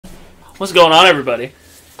What's going on, everybody?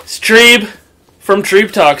 It's Treeb from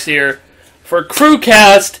Treeb Talks here for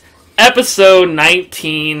Crewcast episode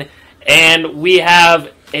 19, and we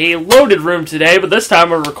have a loaded room today, but this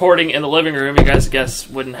time we're recording in the living room. You guys,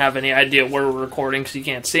 wouldn't have any idea where we're recording because you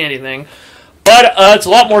can't see anything, but it's a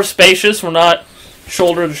lot more spacious. We're not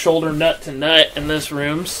shoulder to shoulder, nut to nut in this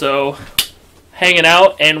room, so hanging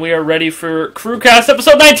out, and we are ready for Crewcast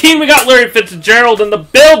episode 19. We got Larry Fitzgerald in the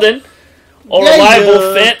building. All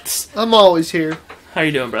reliable Fitz. I'm always here. How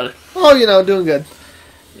you doing, brother? Oh, doing good.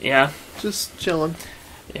 Yeah. Just chilling.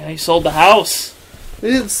 Yeah, you sold the house. We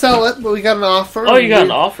didn't sell it, but we got an offer. Oh, you got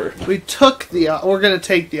an offer. We took we're going to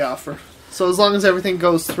take the offer. So as long as everything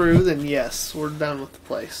goes through, then yes, we're done with the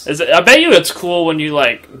place. I bet you it's cool when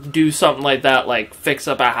you, do something like that, fix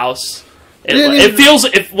up a house. It feels,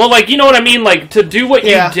 you know what I mean? To do what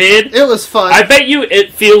you did. It was fun. I bet you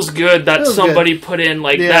it feels good that somebody put in,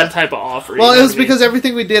 that type of offer. Well, it was because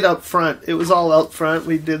everything we did up front, it was all out front.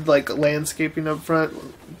 We did, landscaping up front.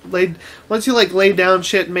 Once you, lay down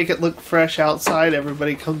shit and make it look fresh outside,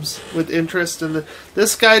 everybody comes with interest. And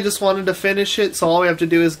this guy just wanted to finish it, so all we have to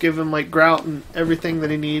do is give him, grout and everything that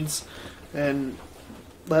he needs and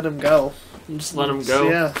let him go. Just let him go.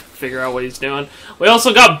 Yeah. Figure out what he's doing. We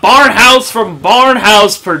also got Barnhouse from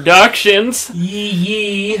Barnhouse Productions.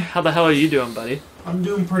 Yee. How the hell are you doing, buddy? I'm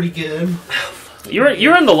doing pretty good. You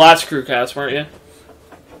were in the last Crewcast, weren't you?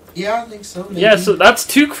 Yeah, I think so. Maybe. Yeah, so that's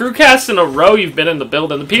 2 Crewcasts in a row you've been in the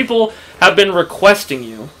building. The people have been requesting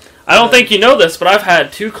you. I don't think you know this, but I've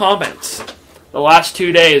had 2 comments the last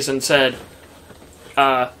 2 days and said,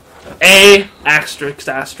 A, asterisk,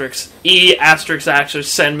 asterisk, E, asterisk,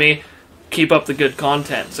 asterisk, send me. Keep up the good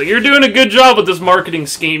content. So you're doing a good job with this marketing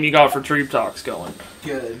scheme you got for Treeb Talks going.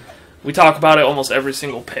 Good. We talk about it almost every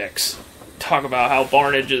single picks. Talk about how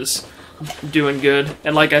Barnage is doing good.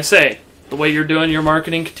 And like I say, the way you're doing your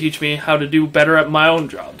marketing can teach me how to do better at my own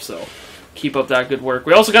job. So keep up that good work.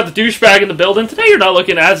 We also got the douchebag in the building. Today you're not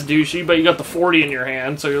looking as douchey, but you got the 40 in your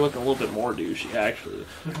hand, so you're looking a little bit more douchey, actually.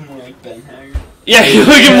 Looking more like Ben Haggard. Yeah, you're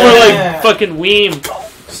looking more like fucking Weem.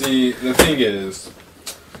 See, the thing is,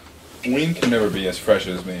 Weem can never be as fresh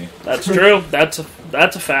as me. That's true. That's a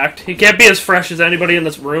fact. He can't be as fresh as anybody in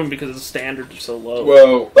this room because his standards are so low.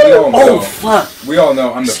 Well, we all know. Oh, fuck. We all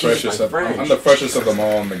know I'm the Excuse freshest. my French. I'm the freshest of them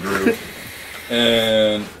all in the group.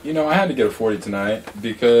 And I had to get a 40 tonight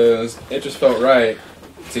because it just felt right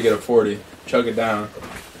to get a 40, chug it down,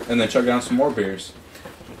 and then chug down some more beers.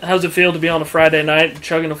 How's it feel to be on a Friday night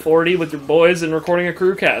chugging a 40 with your boys and recording a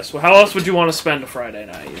Crewcast? Well, how else would you want to spend a Friday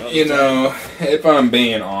night? If I'm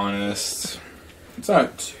being honest, it's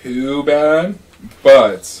not too bad,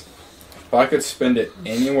 but if I could spend it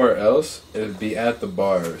anywhere else, it would be at the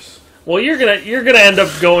bars. Well, you're gonna end up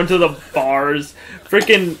going to the bars.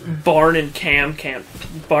 Freaking Barn and Cam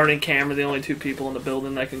are the only 2 people in the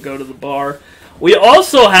building that can go to the bar. We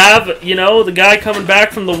also have, the guy coming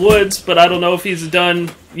back from the woods, but I don't know if he's done,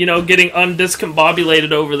 getting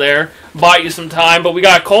undiscombobulated over there. Bought you some time, but we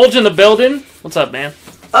got Colge in the building. What's up, man?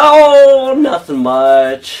 Oh, nothing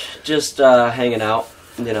much. Just hanging out,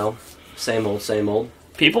 same old, same old.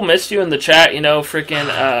 People missed you in the chat,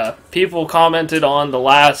 people commented on the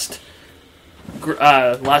last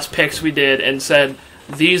picks we did and said,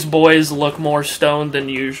 these boys look more stoned than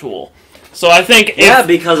usual. So I think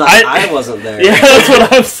because I wasn't there. Yeah, that's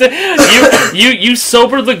what I'm saying. You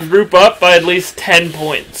sobered the group up by at least 10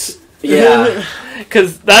 points. Yeah.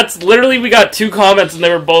 Because that's literally, we got 2 comments and they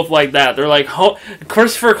were both like that. They're like,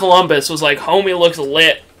 Christopher Columbus was like, homie looks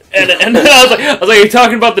lit. And then I was like, are you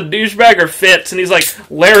talking about the douchebag or Fitz? And he's like,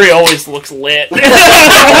 Larry always looks lit.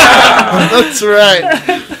 That's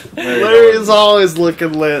right. Larry is always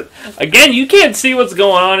looking lit. Again, you can't see what's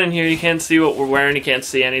going on in here. You can't see what we're wearing. You can't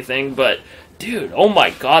see anything. But, dude, oh my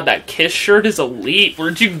god, that Kiss shirt is elite.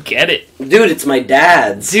 Where'd you get it? Dude, it's my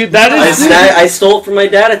dad's. Dude, that is... I stole it from my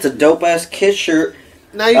dad. It's a dope-ass Kiss shirt.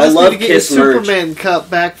 Now you just need to get your Superman cup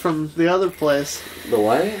back from the other place. The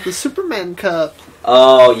what? The Superman cup.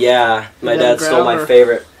 Oh, yeah. My dad stole my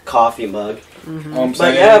favorite coffee mug. Mm-hmm. But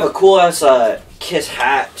I have a cool-ass Kiss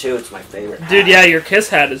hat, too. It's my favorite hat. Dude, yeah, your Kiss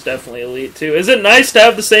hat is definitely elite, too. Is it nice to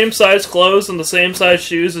have the same size clothes and the same size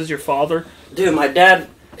shoes as your father? Dude, my dad...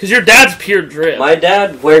 Because your dad's pure drip. My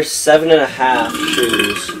dad wears 7.5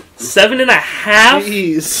 shoes. 7.5?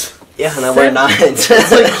 Jeez. Yeah, and I wear 9s.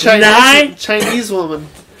 It's like Chinese woman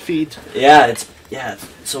feet. Yeah,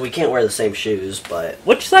 so we can't wear the same shoes, but...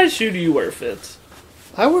 Which size shoe do you wear, Fitz?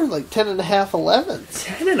 I wear like 10.5 11s.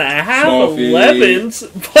 10.5 11s?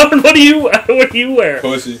 What do you wear?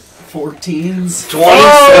 Pussy. 14s. 27s.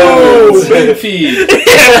 Oh, big feet.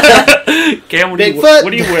 Cam, what Bigfoot.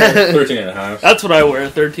 do you wear? 13 and a half. That's what I wear,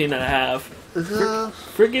 13 and a half. Uh,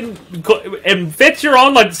 Freaking, and Fitz, you're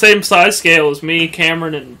on like the same size scale as me,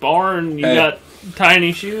 Cameron, and Barn. You Hey. got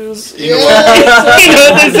tiny shoes. You know Yeah. You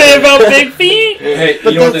know what they say about big feet? Hey,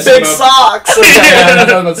 But you know what they that's say Big about... socks. Yeah,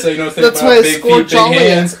 that's what I was about to say. You know what they say That's why about I big scorch feet, all big of you.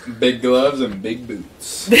 hands, big gloves, and big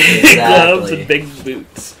boots. Big Exactly. gloves and big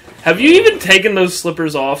boots. Have you even taken those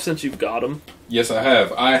slippers off since you've got them? Yes, I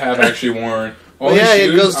have. I have actually worn... well, Only yeah,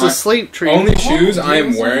 shoes it goes to I- sleep. Tree. Only shoes I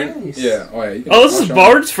am those are wearing... nice. Yeah, oh yeah. You can Oh, this is watch them.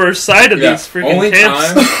 Bard's first sight of these freaking only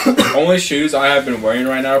tips. only shoes I have been wearing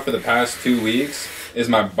right now for the past 2 weeks is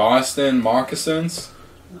my Boston moccasins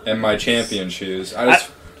and my champion shoes.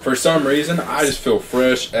 For some reason, I just feel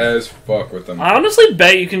fresh as fuck with them. I honestly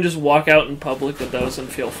bet you can just walk out in public with those and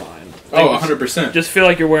feel fine. Oh, Like, 100%. just feel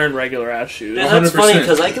like you're wearing regular ass shoes. Yeah, that's funny 100%.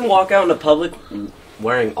 because I can walk out into public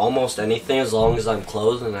wearing almost anything as long as I'm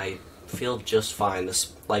clothed, and I feel just fine.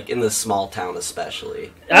 This, like in this small town,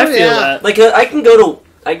 especially. I feel yeah. that. Like I can go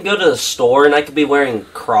to the store and I could be wearing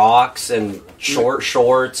Crocs and short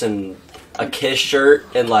shorts and a Kiss shirt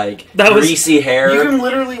and like That was- greasy hair. You can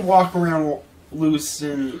literally walk around loose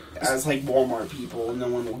and as like Walmart people, and no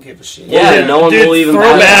one will give a shit. Yeah, Dude, no one will even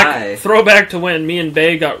bat an eye. throwback to when me and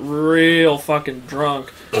Bay got real fucking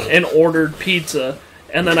drunk and ordered pizza,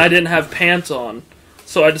 and then I didn't have pants on,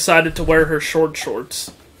 so I decided to wear her short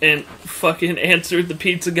shorts and fucking answered the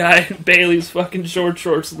pizza guy in Bailey's fucking short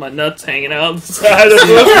shorts with my nuts hanging out the side of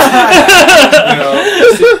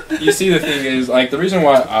You see, the thing is, like, the reason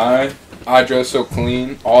why I dress so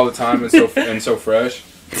clean all the time and so fresh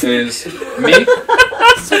is me.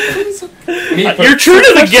 You're true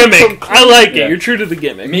to the gimmick. I like it. Yeah. You're true to the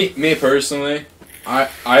gimmick. Me personally,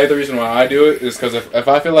 I the reason why I do it is because if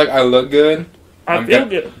I feel like I look good, I feel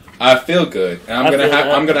good. I feel good, and I feel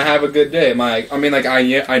that. I'm gonna have a good day.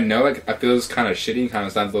 I know, like, I feel it's kind of shitty, kind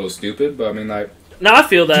of sounds a little stupid, but I mean, like, No, I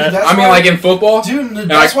feel that. Dude, that's I mean, why- like in football, Dude,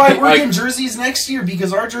 that's like, why we're like- getting jerseys next year,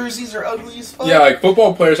 because our jerseys are ugly as fuck. yeah, like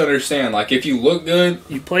football players understand. Like, if you look good,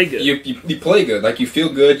 You play good. you play good. Like, you feel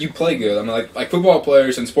good, you play good. I mean, like football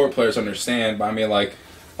players and sport players understand. But I mean, like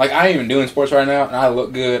I ain't even doing sports right now, and I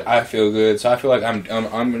look good, I feel good, so I feel like I'm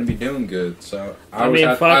gonna be doing good. So I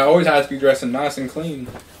always have to be dressing nice and clean.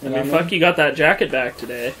 I mean, fuck, you got that jacket back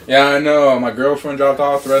today. Yeah, I know. My girlfriend dropped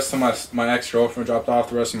off the rest of my ex-girlfriend dropped off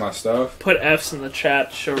the rest of my stuff. Put F's in the chat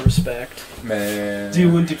to show respect. Man,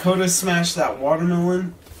 Dude, when Dakota smashed that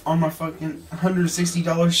watermelon on my fucking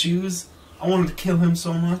 $160 shoes, I wanted to kill him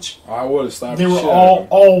so much. I would have slapped. They the were shit out of him.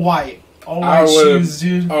 all white. All I white would've- shoes,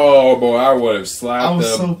 dude. Oh boy, I would have I slapped was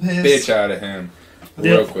the so pissed. bitch out of him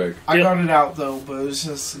Yeah. real quick. I Yeah. got it out though, but it was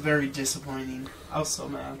just very disappointing. I was so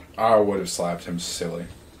mad. I would have slapped him silly.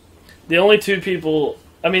 The only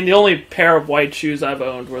the only pair of white shoes I've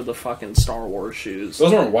owned were the fucking Star Wars shoes.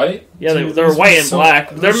 Those weren't white. Yeah, Dude, they were those white were and so- black.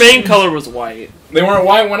 Their those main shoes- color was white. They weren't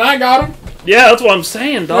white when I got them. Yeah, that's what I'm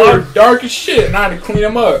saying, They were dog. dark as shit, and I had to clean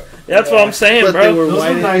them up. That's what I'm saying, But bro. they were Those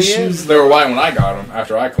white were nice at the end. shoes. They were white when I got them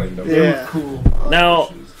after I cleaned them. They Yeah. were cool. Now-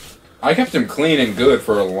 I kept them clean and good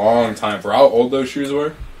for a long time. For how old those shoes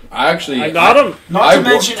were, I got them. Not I to wore-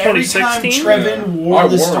 mention, every time 2016? Trevin Yeah. wore I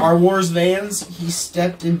the wore 'em. Star Wars Vans, he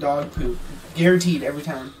stepped in dog poop. Guaranteed every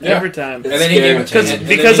time. Yeah. Every time. It's And then he gave scary. it to Because And then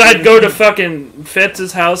because he I'd gave go it to fucking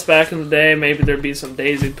Fitz's house back in the day, maybe there'd be some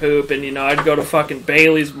Daisy poop, and I'd go to fucking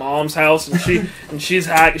Bailey's mom's house, and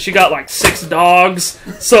she got like 6 dogs,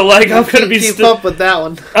 so like I'm gonna be keep up with that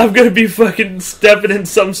one. I'm gonna be fucking stepping in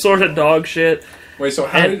some sort of dog shit. Wait, so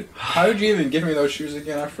And- how did you even give me those shoes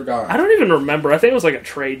again? I forgot. I don't even remember. I think it was like a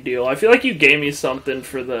trade deal. I feel like you gave me something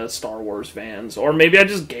for the Star Wars Vans, or maybe I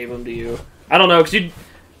just gave them to you. I don't know, because you.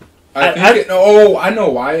 I know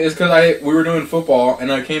why. It's because we were doing football,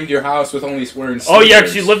 and I came to your house with only wearing slippers. Oh yeah,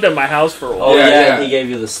 because you lived at my house for a while. Oh Yeah, yeah, yeah. he gave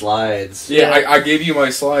you the slides. Yeah, I gave you my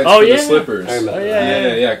slides Oh, for yeah. the slippers. I remember Oh,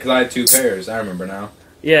 that. yeah. Because I had 2 pairs. I remember now.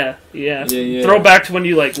 Yeah. Yeah. Throw back to when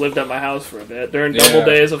you like lived at my house for a bit during double Yeah.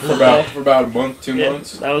 days of For football. about a month, 2 Yeah,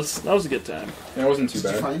 months. that was a good time. Yeah, it wasn't too Did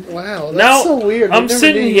you bad. find it? Wow, that's Now, so weird. I'm I never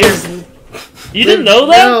sitting knew here- You didn't know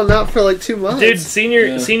that? No, not for like 2 months. Dude, senior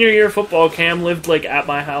Yeah. year football, Cam lived like at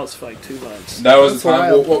my house for like 2 months. That was That's the time.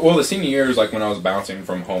 wild. Well, the senior year is like when I was bouncing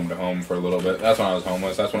from home to home for a little bit. That's when I was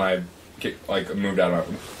homeless. That's when I moved out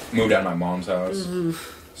of my mom's house. Mm-hmm.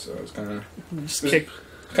 So it's kind of Just kick.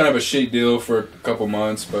 kind of a shitty deal for a couple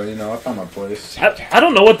months, but I found my place. I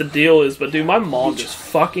don't know what the deal is, but dude, my mom just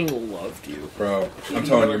fucking loved you. Bro, I'm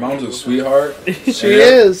telling you, your mom's a sweetheart. She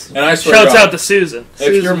is. And I swear Shouts to God, out to Susan.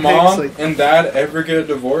 if your Susan mom Pixley. and dad ever get a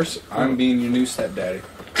divorce, I'm being your new stepdaddy.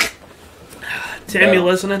 Tim, you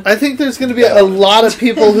listening? I think there's going to be a lot of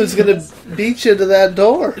people who's going to beat you to that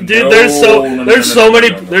door. Dude, there's so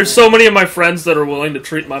many of my friends that are willing to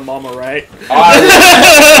treat my mama right.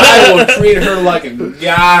 I will treat her like a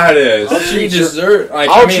goddess. She deserves.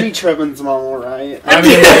 I'll treat Trevin's mama right.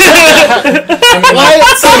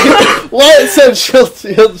 Wyatt said she'll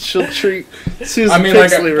treat Susan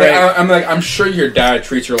Pixley right. I'm sure your dad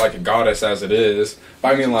treats her like a goddess as it is.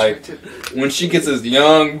 But I mean, like, when she gets this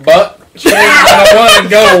young buck, she ain't gonna want to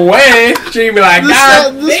go away. She'd be like,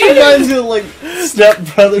 this reminds me of like Step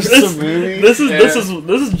Brothers the movie. This is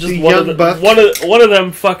just one of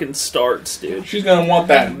them fucking starts, dude. She's gonna want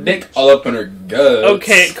that dick all up in her guts.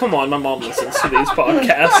 Okay, come on, my mom listens to these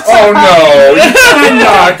podcasts. Oh no,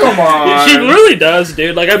 not come on. She really does,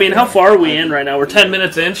 dude. Like, I mean, how far are we in right now? We're 10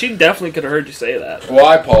 minutes in. She definitely could have heard you say that. Well,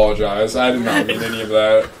 I apologize. I did not mean any of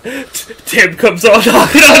that. Tim comes on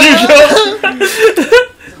knocking on your shoulder.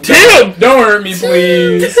 Tim! Don't hurt me,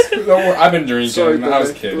 please. I've been drinking. Sorry, I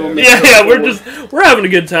was kidding. Yeah, we're having a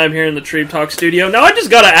good time here in the Treeb Talks studio. Now, I just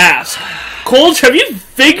gotta ask, Colch, have you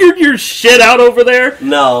figured your shit out over there?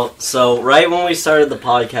 No. So right when we started the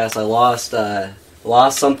podcast, I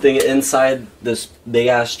lost something inside this big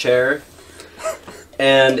ass chair,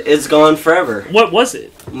 and it's gone forever. What was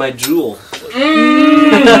it? My jewel.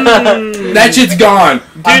 That shit's gone.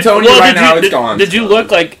 Dude, I'm telling you right now, it's gone. Did you look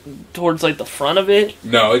like towards like the front of it?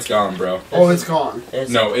 No, it's gone, bro. Oh, it's gone.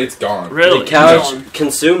 No, it's gone. Really? The couch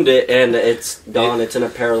consumed it, and it's gone. It's in a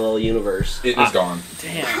parallel universe. It is gone.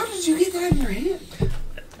 Damn. How did you get that in your hand?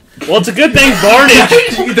 Well, it's a good thing Barnage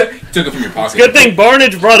took it from your pocket. It's a good thing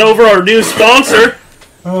Barnage brought over our new sponsor.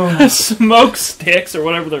 Oh. Smoke sticks, or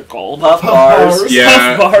whatever they're called. Puff bars.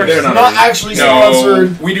 Yeah, Puff bars. they're not actually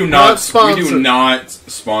sponsored. We do not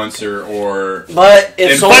sponsor or. But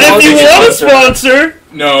if you want to sponsor,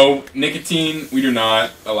 no nicotine. We do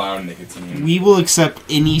not allow nicotine. We will accept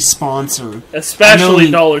any sponsor,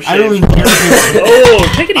 especially Dollar Shave. I don't even care if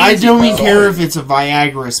it's take it easy. I don't even care if it's a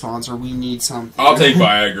Viagra sponsor. We need something. I'll take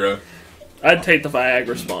Viagra. I'd take the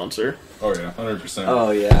Viagra sponsor. Oh yeah, 100%.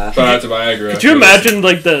 Oh yeah. Shout out to Viagra. Could you imagine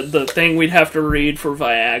like the thing we'd have to read for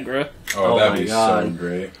Viagra? Oh, that'd be so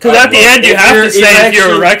great. Because at the end you have to say if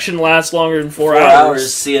your erection lasts longer than 4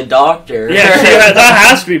 hours. See a doctor. Yeah, that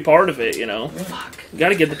has to be part of it, you know. Fuck. You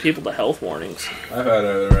gotta give the people the health warnings. I've had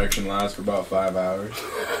an erection last for about 5 hours.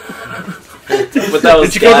 But that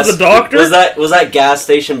was Did you go to the doctor? Was that gas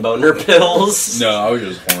station boner pills? No, I was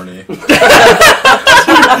just horny. When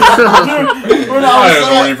I was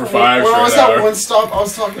horny for 5 When I was hours. at one stop, I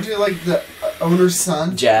was talking to like the owner's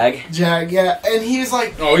son. Jag, yeah, and he was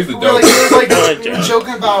like, "Oh, he's the dope." We were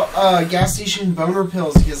joking about gas station boner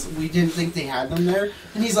pills because we didn't think they had them there,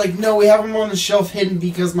 and he's like, "No, we have them on the shelf hidden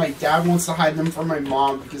because my dad wants to hide them from my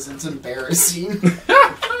mom because it's embarrassing."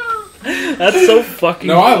 That's so fucking.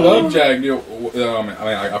 No, I love Jag.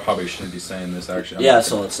 I probably shouldn't be saying this actually.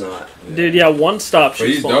 So it's not. Yeah. Dude, yeah, One Stop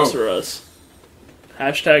should sponsor dope. us.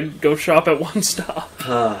 Hashtag go shop at One Stop.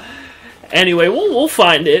 Anyway, we'll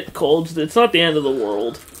find it, Colds. It's not the end of the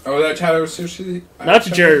world. Oh, that Tyler Sushi? Not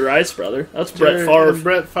Jerry Rice, brother. That's Brett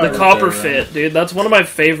Favre. The Copper Fit, dude. That's one of my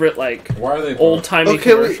favorite, like, old-timey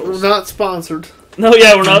commercials. We're not sponsored. No,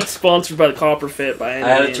 yeah, we're not sponsored by the Copper Fit by any means.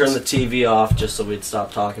 I had to turn the TV off just so we'd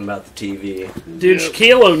stop talking about the TV. Dude,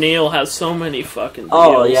 Shaquille O'Neal has so many fucking deals.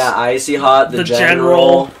 Oh, yeah, Icy Hot, the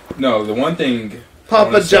General. No, the one thing...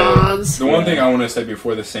 Papa John's. The one thing I want to say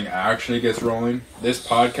before this thing actually gets rolling, this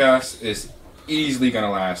podcast is easily going to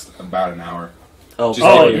last about an hour.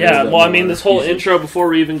 Oh yeah. Well, I mean, this whole intro before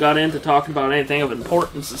we even got into talking about anything of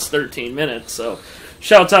importance is 13 minutes. So,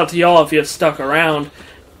 shouts out to y'all if you have stuck around.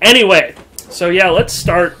 Anyway, so yeah, let's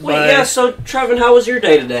start. So Trevin, how was your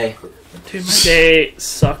day today? Dude, my day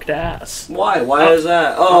sucked ass. Why? Why is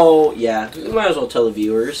that? Oh, yeah. You might as well tell the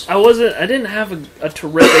viewers. I didn't have a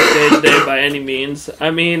terrific day today by any means.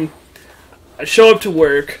 I mean, I show up to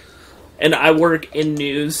work, and I work in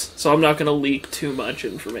news, so I'm not going to leak too much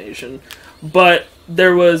information. But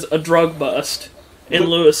there was a drug bust in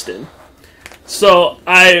Lewiston. So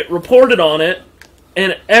I reported on it,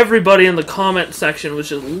 and everybody in the comment section was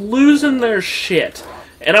just losing their shit.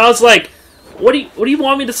 And I was like, what do you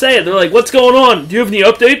want me to say? They're like, what's going on? Do you have any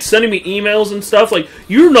updates? Sending me emails and stuff. Like,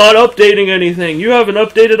 you're not updating anything. You haven't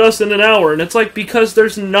updated us in an hour. And it's like, because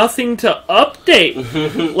there's nothing to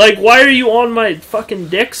update. Like, why are you on my fucking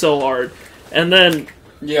dick so hard? And then...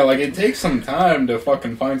 Yeah, like, it takes some time to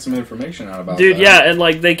fucking find some information out about Dude, that. yeah, and,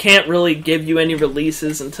 like, they can't really give you any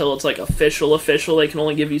releases until it's, like, official. They can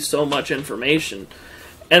only give you so much information.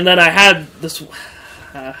 And then I had this...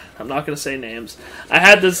 I'm not going to say names. I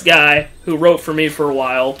had this guy who wrote for me for a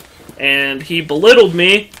while, and he belittled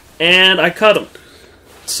me and I cut them.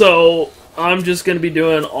 So I'm just going to be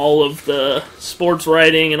doing all of the sports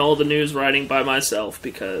writing and all the news writing by myself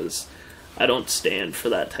because I don't stand for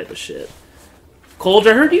that type of shit. Colge,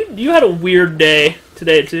 I heard you had a weird day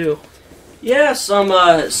today too. Yeah, so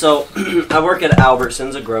I work at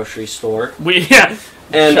Albertsons, a grocery store.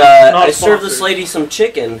 And I served this lady some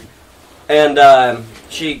chicken, and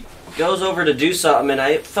she goes over to do something, and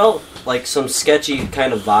I felt like some sketchy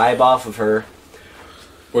kind of vibe off of her.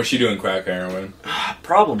 Was she doing crack heroin?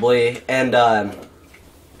 Probably, and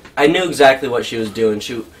I knew exactly what she was doing.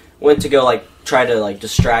 She went to go try to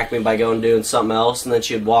distract me by going doing something else, and then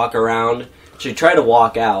she'd walk around. She'd try to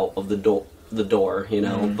walk out of the door, you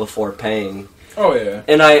know, before paying. Oh yeah.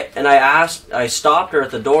 And I stopped her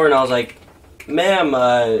at the door, and I was like, "Ma'am,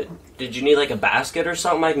 did you need a basket or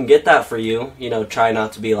something? I can get that for you." You know, try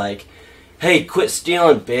not to be like, "Hey, quit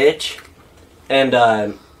stealing, bitch." And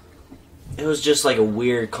it was just a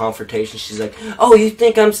weird confrontation. She's like, "Oh, you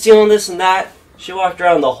think I'm stealing this and that?" She walked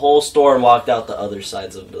around the whole store and walked out the other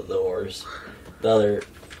sides of the doors. The other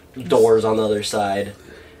doors on the other side.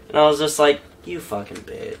 And I was just like, you fucking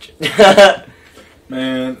bitch.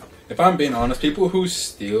 Man, if I'm being honest, people who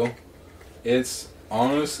steal, it's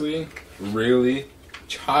honestly really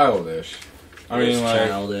childish. It's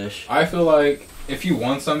childish. I feel like if you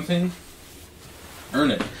want something,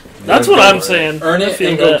 earn it. That's what I'm saying. Earn it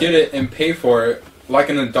and go get it and pay for it like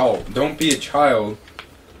an adult. Don't be a child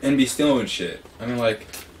and be stealing shit. I mean,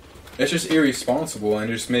 it's just irresponsible and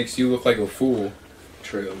it just makes you look like a fool.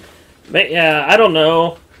 True. Yeah, I don't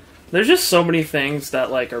know. There's just so many things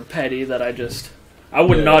that are petty that I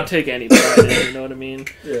would not take any pride in, you know what I mean?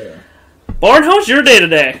 Yeah. Barn, how's your day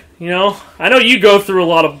today? You know, I know you go through a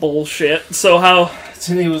lot of bullshit, so how...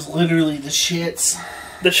 Today was literally the shits.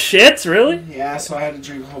 The shits, really? Yeah, so I had to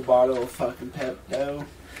drink a whole bottle of fucking Pepto.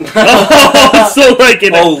 Oh, so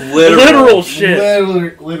literal shit.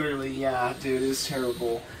 Literally, yeah, dude, it's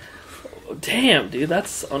terrible. Damn, dude,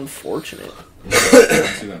 that's unfortunate.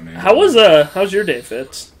 Man. How's your day,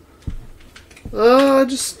 Fitz? I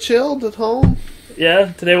just chilled at home.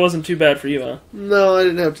 Yeah, today wasn't too bad for you, huh? No, I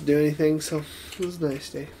didn't have to do anything, so it was a nice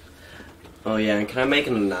day. Oh yeah, and can I make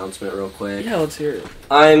an announcement real quick? Yeah, let's hear it.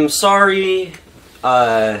 I'm sorry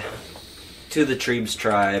to the Treeb's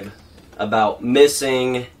tribe about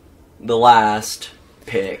missing the last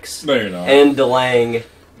picks. No, you're not. And delaying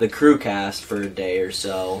the crew cast for a day or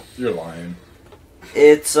so. You're lying.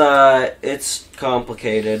 It's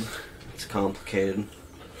complicated. It's complicated.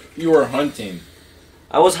 You were hunting.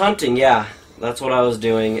 I was hunting, yeah. That's what I was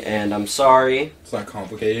doing, and I'm sorry. It's not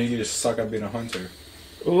complicated. You just suck at being a hunter.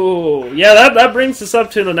 Ooh, yeah, that brings us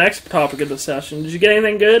up to the next topic of the session. Did you get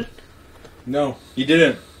anything good? No, you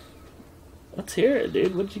didn't. Let's hear it,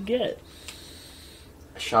 dude. What'd you get?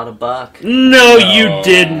 I shot a buck. No, you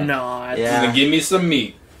did not. Yeah. Then give me some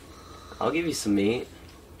meat. I'll give you some meat.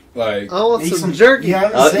 I want some jerky.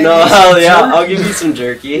 Yeah, I'll give you some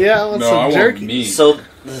jerky. Yeah, I want some jerky. Want meat. So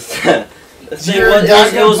it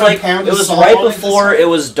was right before it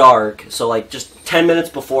was dark. So just 10 minutes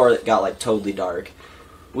before it got totally dark.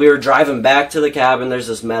 We were driving back to the cabin. There's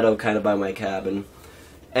this meadow kind of by my cabin,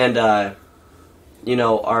 and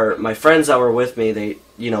my friends that were with me, they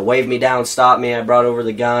waved me down, stopped me. I brought over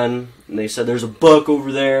the gun, and they said, "There's a buck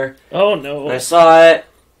over there." Oh no! And I saw it,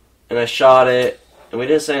 and I shot it, and we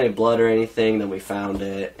didn't see any blood or anything. Then we found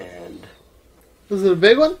it, and was it a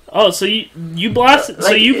big one? Oh, so you blasted?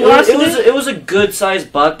 It was a good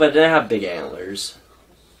sized buck, but it didn't have big antlers.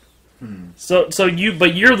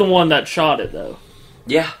 But you're the one that shot it though.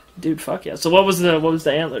 Yeah, dude, fuck yeah. So what was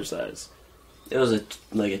the antler size? It was a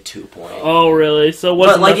 2-point. Oh really? So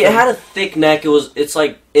it had a thick neck. It's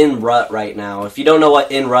in rut right now. If you don't know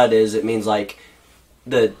what in rut is, it means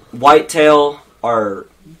the whitetail are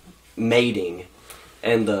mating,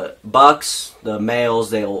 and the bucks, the males,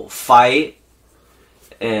 they'll fight,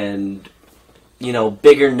 and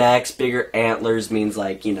bigger necks, bigger antlers means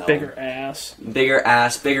bigger ass,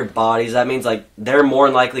 bigger bodies. That means they're more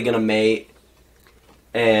than likely gonna mate,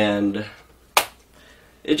 and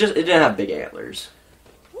it didn't have big antlers.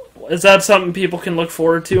 Is that something people can look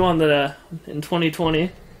forward to in 2020?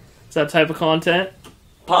 Is that type of content?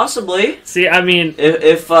 Possibly. See, I mean,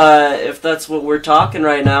 if that's what we're talking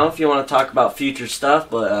right now, if you want to talk about future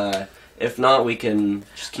stuff, but if not, we can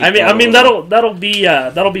just keep. I mean that'll be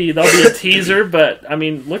a teaser, but I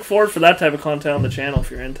mean, look forward for that type of content on the channel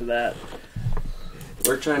if you're into that.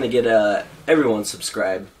 We're trying to get everyone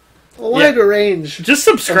subscribed. A wider range. Just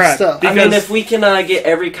subscribe. Stuff. I mean, if we can get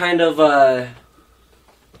every kind of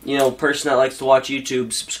person that likes to watch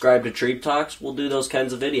YouTube subscribe to Treeb Talks, we'll do those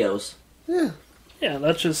kinds of videos. Yeah. Yeah,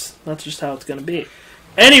 that's just how it's gonna be.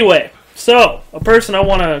 Anyway, so a person I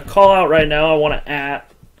want to call out right now, I want to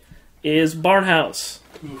at, is Barnhouse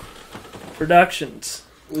Productions.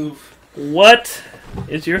 Oof. What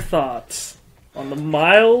is your thoughts on the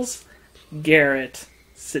Myles Garrett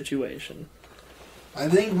situation? I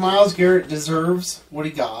think Myles Garrett deserves what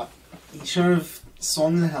he got. He shouldn't have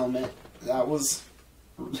swung the helmet. That was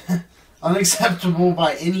unacceptable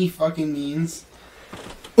by any fucking means.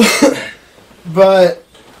 But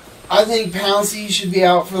I think Pouncey should be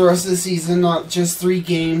out for the rest of the season, not just 3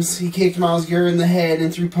 games. He kicked Myles Garrett in the head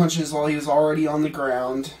and threw punches while he was already on the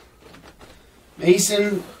ground.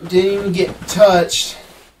 Mason didn't even get touched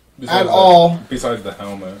at all. Besides the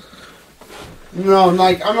helmet. No,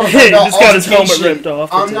 like, I'm not He talking about just got his helmet altercation. ripped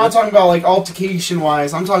off. I'm not talking about, like,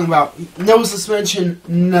 altercation-wise. I'm talking about no suspension,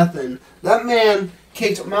 nothing. That man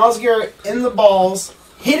kicked Myles Garrett in the balls,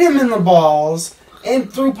 hit him in the balls,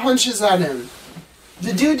 and threw punches at him.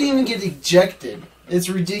 The dude didn't even get ejected. It's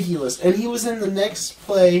ridiculous. And he was in the next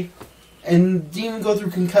play and didn't even go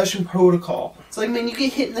through concussion protocol. It's like, man, you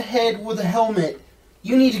get hit in the head with a helmet,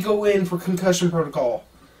 you need to go in for concussion protocol.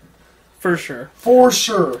 For sure. For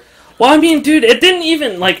sure. Well, I mean, dude, it didn't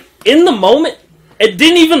even, like, in the moment, it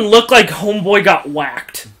didn't even look like Homeboy got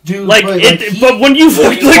whacked. Dude, Like, but when you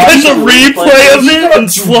look you like at watch the the replay of he it got in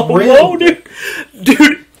slow-mo, drilled.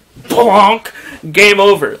 dude, bonk, game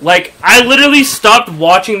over. Like, I literally stopped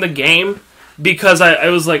watching the game because I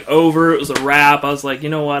was, like, over, it was a wrap. I was like, you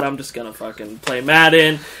know what, I'm just gonna fucking play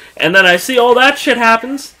Madden. And then I see all that shit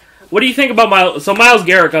happens. What do you think about Myles? So Myles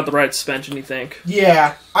Garrett got the right suspension, you think?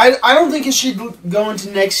 Yeah, I don't think it should go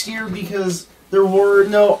into next year because there were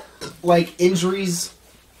no, like, injuries,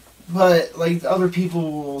 but, like, other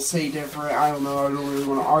people will say different. I don't know, I don't really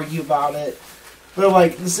want to argue about it. But,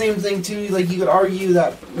 like, the same thing, too, like, you could argue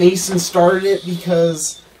that Mason started it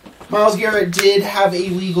because Myles Garrett did have a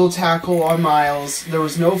legal tackle on Myles. There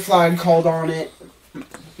was no flag called on it.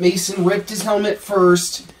 Mason ripped his helmet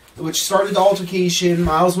first, which started the altercation.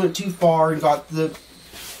 Myles went too far and got the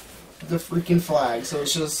freaking flag. So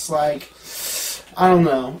it's just like, I don't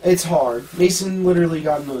know. It's hard. Mason literally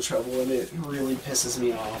got in no trouble, and it really pisses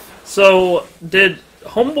me off. So, did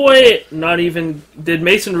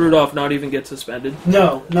Mason Rudolph not even get suspended?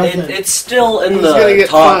 No, nothing. It's still in He's gonna the get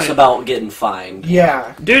talks fined. about getting fined.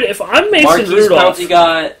 Yeah. Dude, if I'm Mason Marquise Rudolph... Pouncey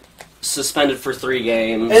got suspended for 3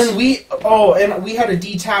 games. And we had a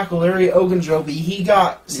D tackle, Larry Ogunjobi. He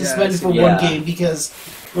got suspended for yeah. 1 game because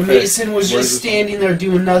when Mason was just standing there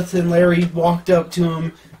doing nothing, Larry walked up to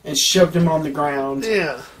him and shoved him on the ground.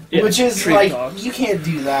 Yeah. Yeah, Which is, Treeb like, Talks. you can't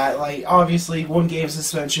do that. Like, obviously, 1 game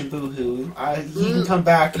suspension, boo-hoo. He can come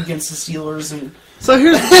back against the Steelers and... So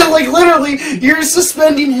here's like, literally, you're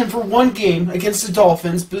suspending him for 1 game against the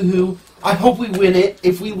Dolphins, boo-hoo. I hope we win it.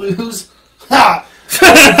 If we lose, ha!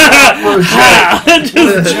 We're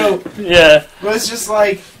a joke. Yeah. But it's just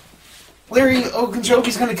like, Larry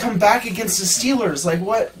Ogunjobi's going to come back against the Steelers. Like,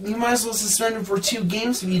 what? You might as well suspend him for 2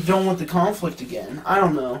 games if you don't want the conflict again. I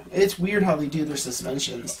don't know. It's weird how they do their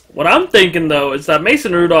suspensions. What I'm thinking, though, is that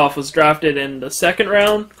Mason Rudolph was drafted in the 2nd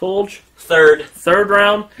round, Colge? 3rd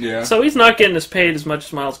round? Yeah. So he's not getting as paid as much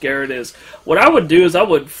as Myles Garrett is. What I would do is I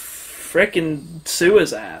would frickin' sue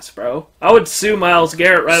his ass, bro. I would sue Myles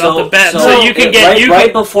Garrett right off the bat so you can get...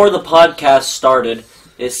 Right before the podcast started,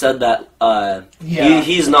 it said that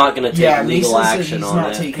he's not going to take legal action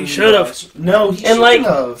on it. He should have. No, he And, shouldn't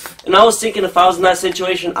have. And I was thinking if I was in that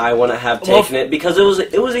situation, I wouldn't have taken it because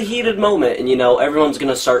it was a heated moment, and everyone's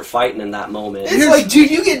gonna start fighting in that moment. It's like,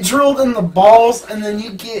 dude, you get drilled in the balls, and then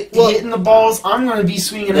you get hit in the balls. I'm gonna be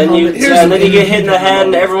swinging. Then you get hit in the head,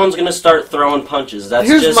 and everyone's gonna start throwing punches.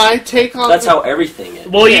 Here's my take on that's how everything is.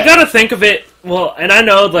 Well, you gotta think of it. Well, and I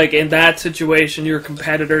know, like, in that situation, you're a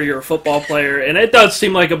competitor, you're a football player, and it does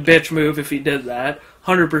seem like a bitch move if he did that,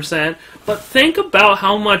 100%. But think about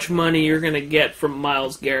how much money you're going to get from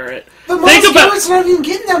Myles Garrett. But Myles Garrett's not even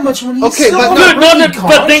getting that much money. He's still on a rookie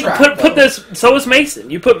contract, put this. So is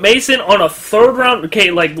Mason. You put Mason on a 3rd round.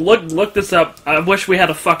 Okay, like look this up. I wish we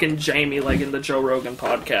had a fucking Jamie like in the Joe Rogan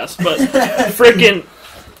podcast, but freaking.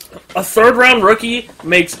 A 3rd round rookie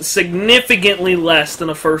makes significantly less than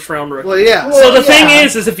a 1st round rookie. Well, yeah. So the thing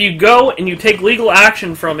is if you go and you take legal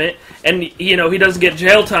action from it, and he doesn't get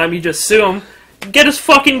jail time, you just sue him. Get his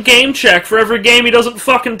fucking game check for every game he doesn't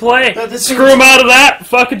fucking play. Screw him out of that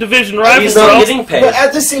fucking division rival. He's not getting paid. But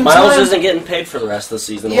at the same Myles time, isn't getting paid for the rest of the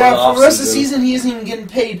season. Yeah, for the rest of the season, he isn't even getting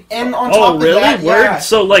paid. And on top Oh, really? of that, Word?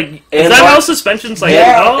 So, like, is that how suspension's like?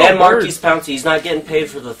 And Marquise Pouncey, he's not getting paid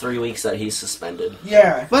for the 3 weeks that he's suspended.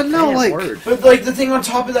 Yeah. But no, But, like, the thing on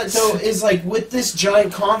top of that, though, is, like, with this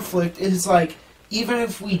giant conflict, it's like, even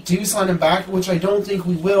if we do sign him back, which I don't think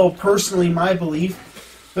we will, personally, my belief,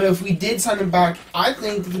 But if we did sign him back, I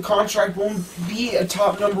think the contract won't be a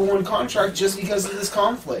top #1 contract just because of this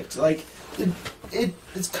conflict. Like,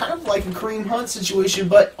 it's kind of like a Kareem Hunt situation,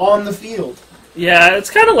 but on the field. Yeah, it's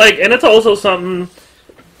kind of like, and it's also something.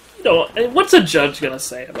 What's a judge gonna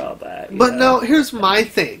say about that? But no, here's my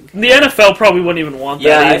thing. The NFL probably wouldn't even want that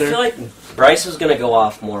Yeah, either. I feel like Bryce is gonna go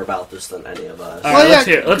off more about this than any of us. All right, let's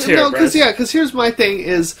hear it, Bryce. Because here's my thing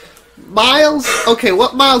is, Myles. Okay,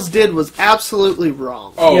 what Myles did was absolutely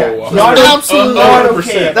wrong. Oh, Yeah, not absolutely not 100%.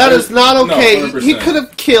 okay. That is not okay. No, 100%. He could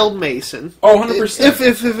have killed Mason. Oh, 100%.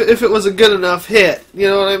 If it was a good enough hit, you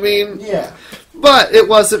know what I mean? Yeah. But it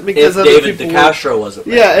wasn't because If other David people DeCastro wasn't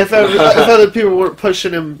there. Yeah, if other people weren't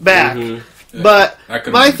pushing him back. Mhm. Yeah, But that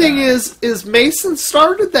could've my been thing bad. is Mason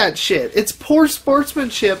started that shit. It's poor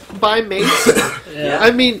sportsmanship by Mason. Yeah. I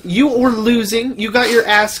mean, you were losing. You got your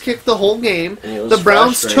ass kicked the whole game. And it was The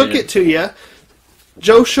Browns took frustrating. it to you.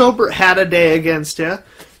 Joe Schobert had a day against you.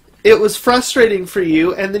 It was frustrating for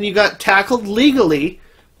you, and then you got tackled legally,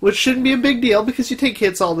 which shouldn't be a big deal because you take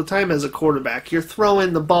hits all the time as a quarterback. You're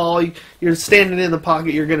throwing the ball, you're standing in the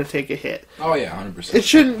pocket, you're going to take a hit. Oh yeah, 100%. It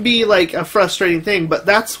shouldn't be like a frustrating thing, but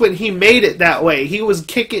that's when he made it that way.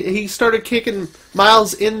 He started kicking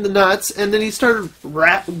Myles in the nuts, and then he started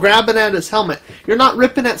grabbing at his helmet. You're not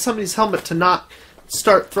ripping at somebody's helmet to not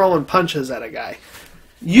start throwing punches at a guy.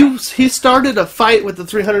 He started a fight with the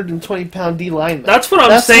 320-pound D lineman. That's what I'm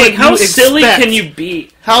That's saying. what How you silly expect. can you be?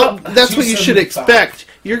 That's what you should 275. expect.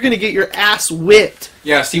 You're going to get your ass whipped.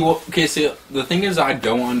 Yeah, see, see, the thing is I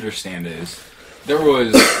don't understand is, there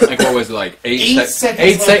was, like, what was it, like, 8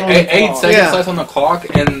 seconds Yeah. left on the clock,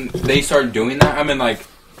 and they started doing that. I mean, like,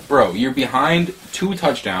 bro, you're behind 2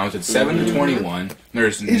 touchdowns, it's 7-21,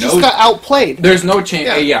 He just got outplayed. there's no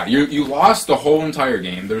chance, Yeah. you lost the whole entire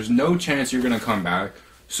game, there's no chance you're going to come back,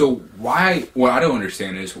 so what I don't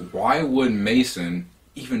understand is, why would Mason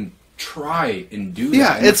even try and do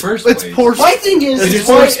that in the first place? It's poor. My thing is, It's is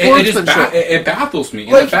poor why- sportsmanship. It baffles me.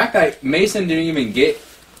 And Like- the fact that Mason didn't even get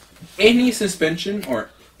any suspension or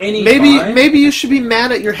any Maybe fine. maybe you should be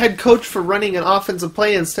mad at your head coach for running an offensive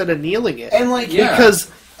play instead of kneeling it. and like, Yeah. Because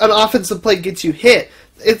an offensive play gets you hit.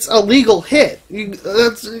 It's a legal hit. You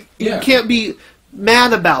Yeah. can't be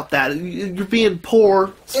mad about that. You're being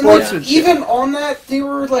poor and like, sportsmanship. even on that, they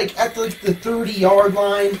were like at the 30-yard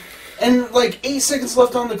line, and like 8 seconds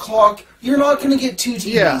left on the clock. You're not going to get 2 TDs.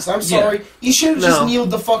 Yeah. I'm sorry. You should have just No.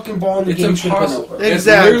 kneeled the fucking ball and the It's game should have been impossible. over.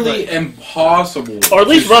 Exactly. It's literally impossible. Or at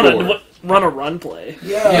least to run score. a run play.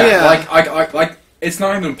 Yeah. Yeah, like it's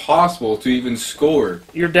not even possible to even score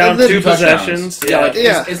You're down And then 2 touchdowns. possessions. Yeah, like,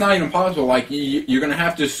 Yeah. It's not even possible. Like you're gonna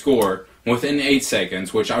have to score within 8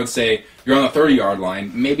 seconds, which I would say you're on the 30-yard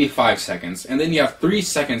line, maybe 5 seconds, and then you have 3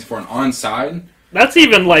 seconds for an onside. That's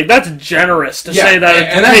generous to Yeah, say that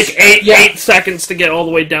and it that's- take 8 yeah. seconds to get all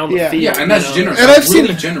the way down the Yeah. field. Yeah, and that's you know? generous. And That's I've really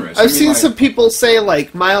seen- generous. I've I mean, seen like, some people say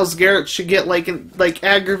like Myles Garrett should get like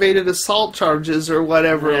aggravated assault charges or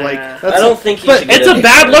whatever. Yeah. Like I don't think he but should get It's a anything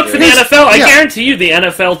bad like look for the this. NFL. I Yeah. guarantee you the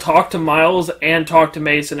NFL talked to Myles and talked to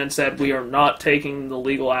Mason and said, we are not taking the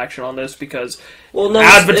legal action on this because Well, no, it's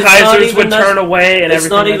not advertisers even would turn away and It's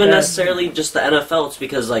everything not like even that. necessarily just the NFL. It's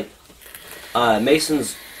because like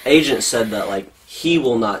Mason's agent said that like he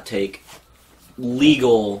will not take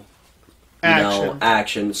legal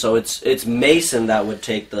action. So it's Mason that would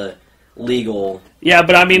take the legal. Yeah,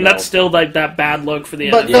 but I mean, No. that's still like that bad look for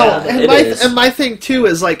the But NFL. no, Yeah, and it my is. and my thing too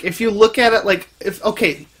is like if you look at it like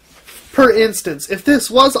per instance, if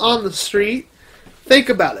this was on the street, think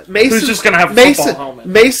about it. Mason's just gonna have a Mason, football helmet?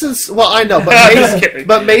 Mason's well, I know, but I'm just Mason, kidding.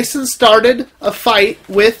 but Mason started a fight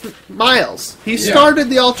with Myles. He started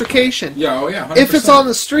the altercation. Yeah, oh yeah. 100%. If it's on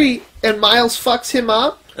the street and Myles fucks him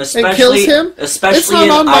up and Especially, kills him, especially it's not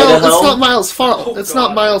in on Myles. Idaho. It's not Myles' fault. Oh, it's God.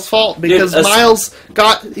 not Myles' fault because Dude, Myles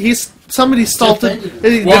somebody assaulted.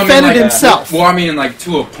 Defended. He Well, I mean, defended like, himself. Well, I mean, like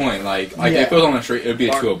to a point. Like Yeah. if it was on the street, it would be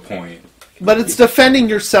to a point. But it's defending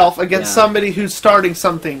yourself against Yeah. somebody who's starting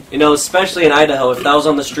something. You know, especially in Idaho, if that was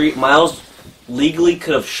on the street, Miles legally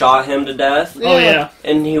could have shot him to death, Oh, yeah.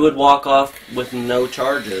 and he would walk off with no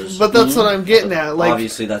charges. But that's what I'm getting at. Like,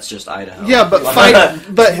 Obviously, that's just Idaho. yeah, but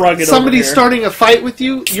Rugged somebody over here. starting a fight with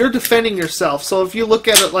you, you're defending yourself. So if you look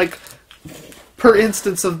at it like per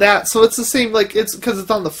instance of that, so it's the same. Like it's because it's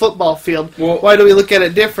on the football field. Well- Why do we look at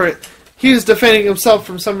it different? He was defending himself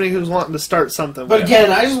from somebody who's wanting to start something. But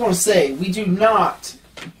again, I just want to say, we do not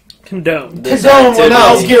Condone. This condone what No.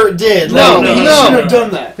 Myles Garrett did. No, Like, he no. shouldn't have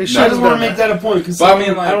done that. He I shouldn't just have want done to make that a point because But I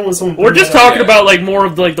mean, like, I don't want someone. We're just bring that up. talking about like more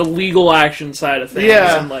of like the legal action side of things.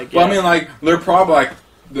 Yeah. And, like, Well, I mean, like they're probably like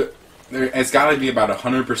it's got to be about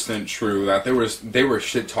 100% true that they were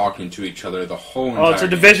shit talking to each other the whole entire Oh, it's a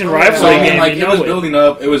game. division So rivalry I mean, game. like you it know was building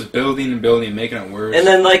up, it was building and building, making it worse. And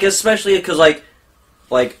then, like, especially because, like,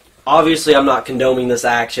 obviously I'm not condoning this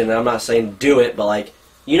action, and I'm not saying do it, but, like,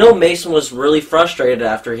 you know Mason was really frustrated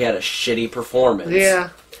after he had a shitty performance. Yeah.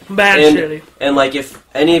 Bad and, shitty. And, like, if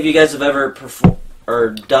any of you guys have ever or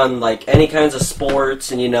done, like, any kinds of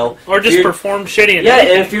sports, and, you know... Or just perform shitty. And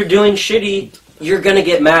if you're doing shitty, you're gonna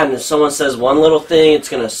get mad, and if someone says one little thing, it's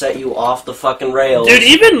gonna set you off the fucking rails. Dude,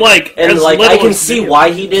 even, like... And, like, I can see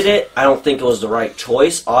why he did it. I don't think it was the right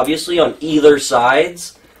choice, obviously, on either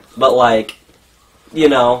sides. But, like, you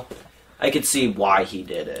know... I could see why he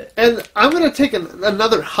did it. And I'm going to take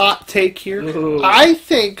another hot take here. Ooh. I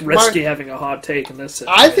think... Risky having a hot take in this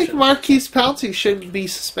situation. I think Marquise Pouncey shouldn't be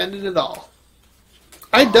suspended at all.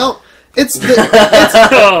 I don't. It's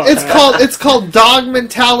called dog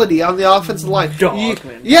mentality on the offensive line. Dog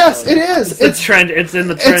mentality. Yes, it is. It's trend. It's in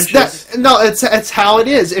the trenches. It's how it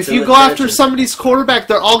is. If you go after somebody's quarterback,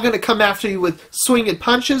 they're all going to come after you with swinging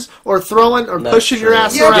punches or throwing or pushing your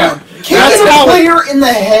ass around. Kicking a player in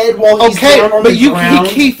the head while he's down on the ground.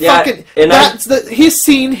 He's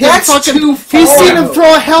seen him too far. He's seen him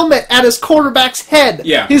throw a helmet at his quarterback's head.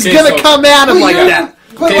 Yeah, he's going to come at him like that.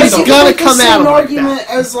 But he's going to come at him like argument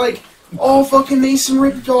as like, oh, fucking Mason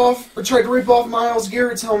ripped off or tried to rip off Myles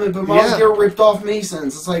Garrett's helmet, but Myles Garrett ripped off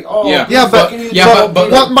Mason's. It's like, oh,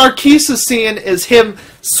 but what Marquise is seeing is him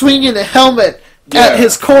swinging a helmet at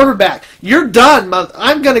his quarterback. You're done.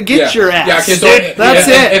 I'm going to get your ass. Yeah, dude, that's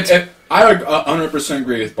it. I 100%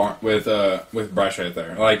 agree with Bryce right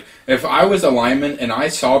there. Like, if I was a lineman and I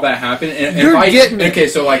saw that happen, and you're if I getting it. Okay,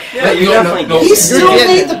 so like, he still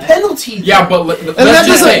made the penalty. Yeah, but let's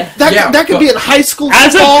just say that could be in high school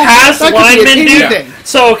as football. A pass lineman, dude.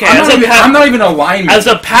 So okay, I'm not even a lineman. As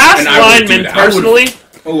a pass lineman, personally.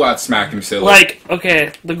 Oh, I'd smack him silly. Like,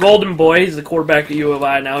 okay, the Golden Boy, he's the quarterback at U of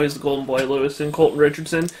I now, he's the Golden Boy, Lewis and Colton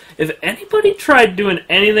Richardson. If anybody tried doing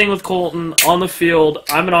anything with Colton on the field,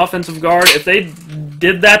 I'm an offensive guard, if they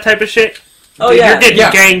did that type of shit, you're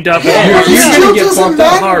getting ganged up. You're going to get fucked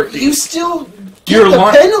up. You still get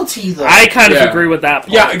the penalty, though. I kind of agree with that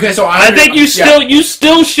part. Yeah, okay, so I think you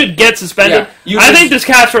still should get suspended. I think this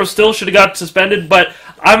Castro still should have got suspended, but...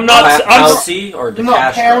 I'm not... Pouncey or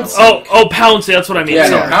DeCastro? Oh, Pouncey, that's what I mean. Yeah,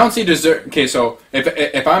 no, Pouncey deserves... Okay, so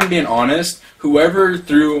if I'm being honest, whoever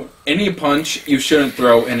threw any punch you shouldn't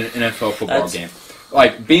throw in an NFL football game.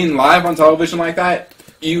 Like, being live on television like that,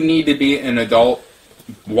 you need to be an adult,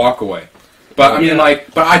 walk away. But, I mean,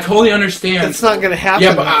 but I totally understand... It's not going to happen.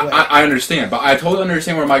 Yeah, but I understand. But I totally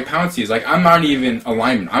understand where Mike Pouncey is. Like, I'm not even a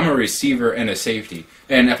lineman. I'm a receiver and a safety.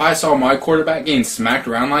 And if I saw my quarterback getting smacked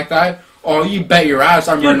around like that... Oh, you bet your ass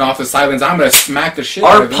I'm running off the sidelines. I'm going to smack the shit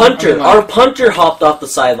out of him. Our punter hopped off the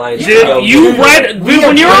sidelines. Dude, when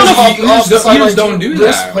you're on a football don't do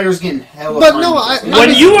that. Players getting hella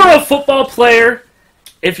when you are a football player,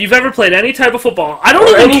 if you've ever played any type of football, I don't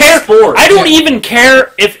even care. I don't even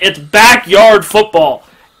care if it's backyard football.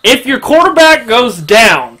 If your quarterback goes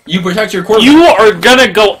down, you protect your quarterback. You are going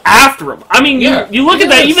to go after him. I mean, you look at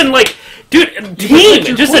that, even like, dude,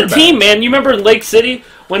 just a team, man. You remember in Lake City?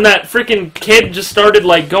 When that freaking kid just started,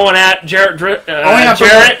 like, going at Jarrett.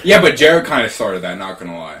 Jarrett. Yeah, but Jarrett kind of started that, not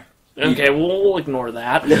gonna lie. Okay, we'll ignore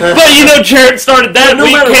that. But, you know, Jarrett started that.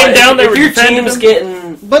 We came down there. If your team's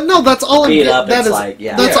getting But no, that's all I'm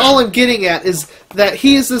getting. That's all I'm getting at is that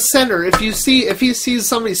he is the center. If he sees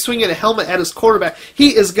somebody swinging a helmet at his quarterback,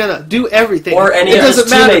 he is gonna do everything. Or any of his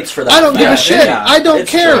teammates for that. I don't give a shit. I don't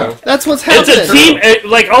care. True. That's what's happening. It's a team.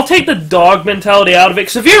 Like, I'll take the dog mentality out of it.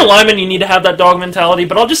 Because if you're a lineman, you need to have that dog mentality.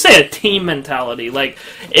 But I'll just say a team mentality. Like,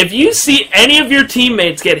 if you see any of your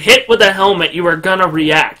teammates get hit with a helmet, you are gonna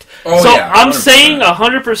react. I'm saying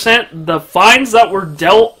 100% the fines that were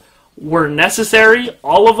dealt were necessary,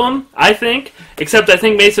 all of them, I think. Except I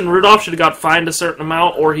think Mason Rudolph should have got fined a certain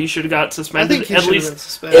amount, or he should have got suspended. I think he at should least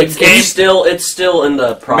have been suspended. It's still in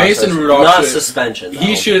the process. Mason Rudolph not suspension. Though.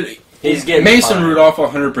 He should. He's getting Mason fined. Rudolph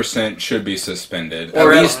 100% should be suspended.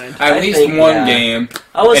 Or at least one game,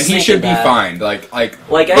 and he should be fined. I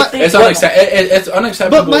think it's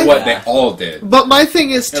unacceptable what they all did. But my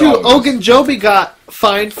thing is too, Ogunjobi got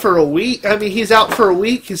fined for a week. I mean, he's out for a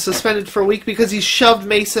week. He's suspended for a week because he shoved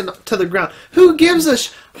Mason to the ground. Who gives a?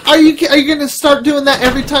 Are you going to start doing that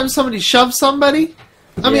every time somebody shoves somebody?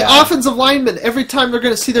 I mean, offensive linemen, every time they're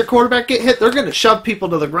going to see their quarterback get hit, they're going to shove people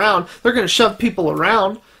to the ground. They're going to shove people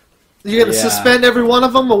around. You're going to suspend every one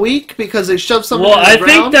of them a week because they shoved somebody to the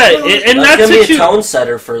ground? Well, I think that... that's going to be a tone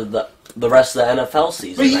setter for the rest of the NFL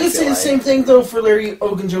season. But you can say the same thing, though, for Larry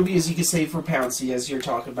Ogunjobi as you could say for Pouncey, as you're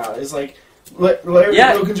talking about. It's like, Larry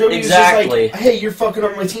Yeah, Ogunjobi exactly. was just like, hey, you're fucking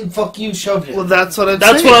on my team, fuck you, shoved it. Well, that's what I'm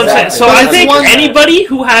That's saying. what I'm saying. Exactly. So But I that's think one- anybody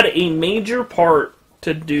who had a major part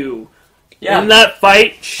to do in that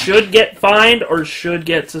fight should get fined or should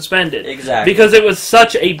get suspended. Exactly. Because it was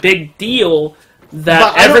such a big deal that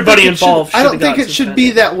But I don't everybody think it should- involved I should don't think it should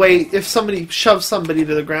be that way if somebody shoves somebody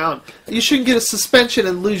to the ground. You shouldn't get a suspension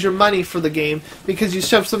and lose your money for the game because you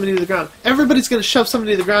shove somebody to the ground. Everybody's going to shove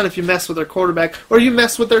somebody to the ground if you mess with their quarterback or you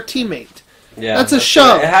mess with their teammate. Yeah, That's a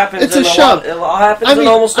shove. It happens. It's in a shove. It happens I mean, in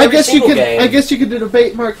almost I every guess you single could. game. I guess you could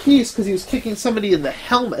debate Marquise because he was kicking somebody in the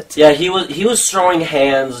helmet. Yeah, he was throwing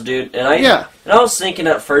hands, dude. And I was thinking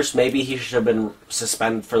at first maybe he should have been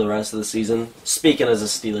suspended for the rest of the season. Speaking as a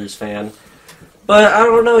Steelers fan, but I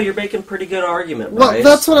don't know. You're making a pretty good argument, Well, Bryce.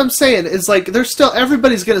 that's what I'm saying. Is like there's still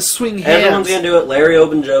everybody's going to swing hands. Everyone's gonna do it. Larry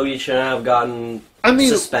Ogunjobi shouldn't have gotten. I mean,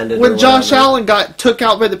 suspended when or Josh whatever. Allen got took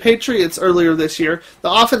out by the Patriots earlier this year,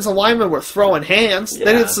 the offensive linemen were throwing hands. They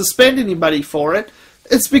Yeah. didn't suspend anybody for it.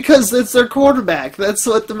 It's because it's their quarterback. That's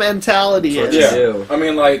what the mentality That's is. what you do. I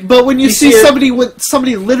mean, like, But when you see it-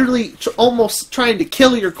 somebody literally almost trying to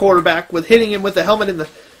kill your quarterback with hitting him with the helmet in the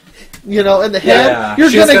in the head, Yeah. you're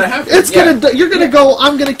Shit's gonna gonna happen. you're gonna go,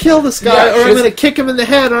 I'm gonna kill this guy, Yeah, or I'm shit's- gonna kick him in the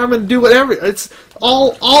head, or I'm gonna do whatever. It's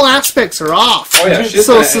all aspects are off. oh yeah, shit's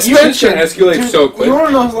So gonna, suspension. shit's gonna escalate Dude, so quick. You want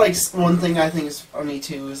to know, like, one thing I think is funny,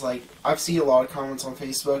 too, is, like, I've seen a lot of comments on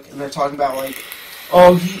Facebook, and they're talking about, like,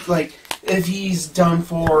 oh, if he's done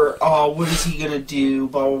for, what is he gonna do,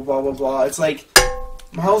 blah, blah, blah, blah, blah. It's like,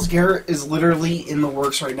 Myles Garrett is literally in the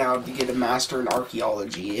works right now to get a master in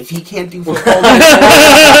archaeology. If he can't do football, you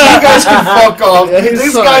guys can fuck off. Yeah, he's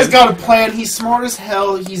This fine. guy's got a plan. He's smart as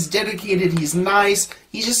hell. He's dedicated. He's nice.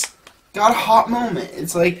 He just got a hot moment.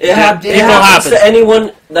 It's like, It happens happens. to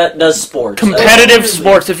anyone that does sports. competitive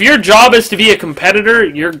sports. If your job is to be a competitor,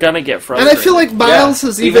 you're gonna get And frustrated. I feel like Miles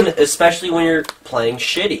has even especially when you're playing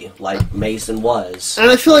shitty, like Mason was.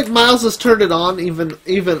 And I feel like Miles has turned it on even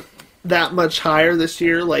that much higher this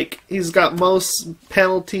year. Like he's got most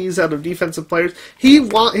penalties out of defensive players. He's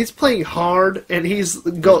playing hard and he's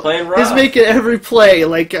playing rough. making every play.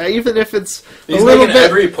 Like even if it's He's a little making bit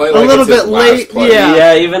every play a like little it's his bit last late. play.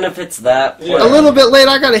 Yeah, even if it's that. Yeah. a little bit late.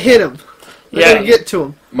 I gotta hit him. I Yeah. gotta get to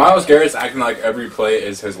him. Myles Garrett's acting like every play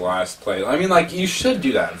is his last play. I mean, like, you should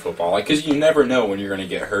do that in football, like, because you never know when you're going to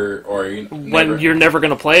get hurt or you're never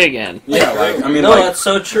gonna play again. Yeah, like, I mean, No, like, that's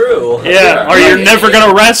so true. Yeah, or like- you're never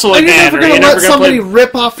gonna wrestle And you're again, never or gonna you're let never gonna somebody play.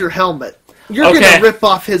 rip off your helmet. You're Okay. gonna rip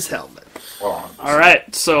off his helmet. well, All right,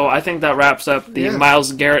 so I think that wraps up the Yeah.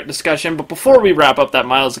 Myles Garrett discussion. But before we wrap up that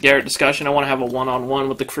Myles Garrett discussion, I want to have a one-on-one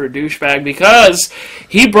with the crew douchebag because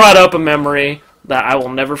he brought up a memory that I will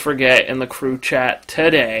never forget in the crew chat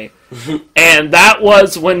today. And that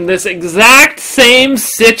was when this exact same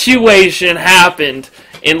situation happened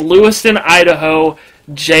in Lewiston, Idaho,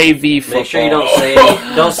 JV football. Make sure you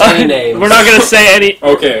don't say any names. We're not going to say any...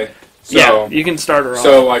 okay, so, yeah, you can start her off.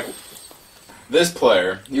 so, like, this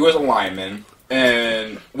player, he was a lineman,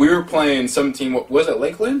 and we were playing some team, what was it,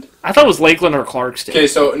 Lakeland? I thought it was Lakeland or Clarkston. Okay,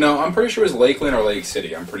 so, no, I'm pretty sure it was Lakeland or Lake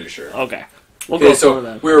City, I'm pretty sure. Okay. We'll Okay, go so for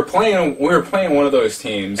that. we were playing one of those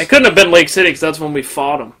teams. It couldn't have been Lake City because that's when we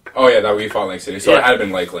fought them. Oh yeah, that we fought Lake City, so Yeah. it had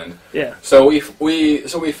been Lakeland. Yeah. So we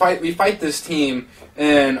fight this team,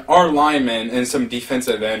 and our linemen and some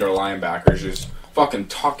defensive end or linebackers just fucking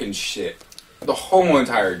talking shit the whole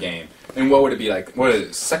entire game. And what would it be like? What is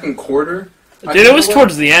it? Second quarter? I Dude, think it was was.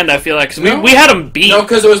 towards the end, I feel like. 'Cause No. we had them beat. No,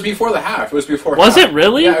 because it was before the half. It was before. Was half. it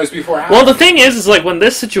really? Yeah, it was before half. Well, the thing is like when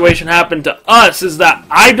this situation happened to us, is that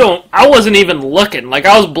I wasn't even looking. Like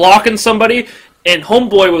I was blocking somebody, and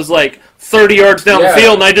homeboy was like 30 yards down Yeah. the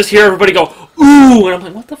field, and I just hear everybody go ooh, and I'm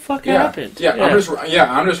like, what the fuck happened? Yeah, I'm just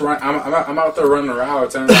running. I'm out there running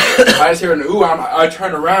routes, and I just hear an ooh. I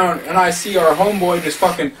turn around and I see our homeboy just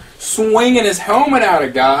fucking swinging his helmet at a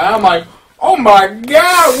guy. I'm like, oh my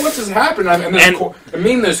god, what's just happening? And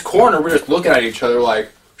me in this corner, we're just looking at each other like,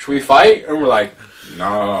 should we fight? And we're like,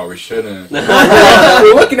 no, we shouldn't.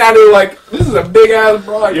 We're looking at it like, this is a big ass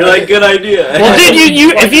broad. You're like, good idea. Well, dude,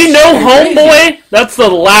 you Like, if you know crazy. homeboy, that's the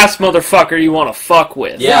last motherfucker you want to fuck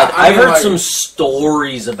with. Yeah, Yeah, I I've mean, heard like- some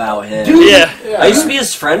stories about him. Dude, Yeah. I used to be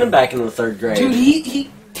his friend back in the 3rd grade. Dude, he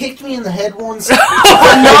kicked me in the head once. No.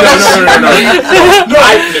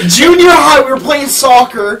 No, junior high, we were playing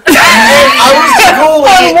soccer, and I was the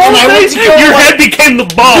goalie, and I went to go, Your like, head became the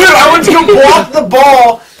ball. dude, I went to go block the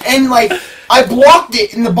ball, and, like, I blocked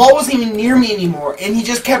it, and the ball wasn't even near me anymore, and he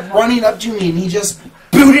just kept running up to me, and he just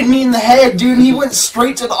booted me in the head, dude. He went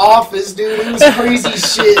straight to the office, dude. It was crazy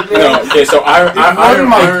shit, man. No, okay, so I Rang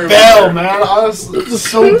my remember- bell, man. I was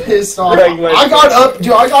so pissed off. Rang my I got up,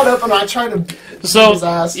 dude. I got up and I tried to So, his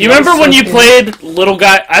ass. you remember when you played little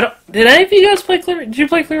guy? Did any of you guys play Did you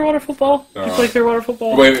play Clearwater football? Did you play Clearwater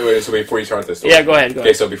football? Wait. So before you start this, yeah, go ahead.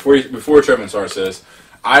 Okay, so before Trevin starts this,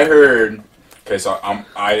 I heard. Okay, so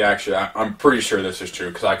I'm pretty sure this is true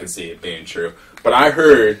because I can see it being true. But I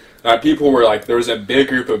heard that people were like, there was a big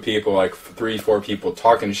group of people, like 3-4 people,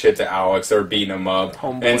 talking shit to Alex. They were beating him up,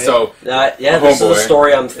 Homeboy. and so this is the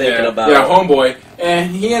story I'm thinking about. Yeah, homeboy,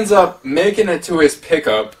 and he ends up making it to his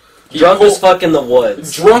pickup. Drunk as fuck in the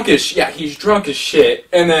woods. He's drunk as shit.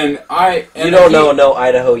 And then no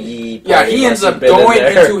Idaho Yee. Yeah, he ends up going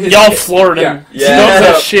into his... Y'all Florida.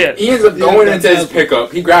 Yeah. Shit. He ends up going into his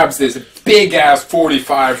pickup. He grabs this big-ass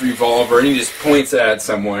 .45 revolver, and he just points it at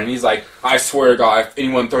someone. And he's like, I swear to God, if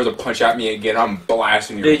anyone throws a punch at me again, I'm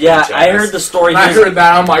blasting your Dude, yeah, I heard the story. I heard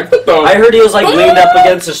that. I'm like, what the... I heard he was, like, leaned up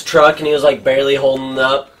against his truck, and he was, like, barely holding it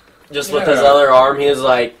up. Just with his other arm, he was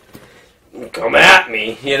like... Come at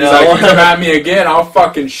me, you know? He's like, you come at me again, I'll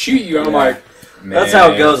fucking shoot you. I'm like, man. That's how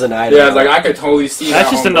it goes in Idaho. Yeah, it's like, I could totally see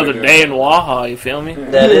That's just another day in Waha, you feel me?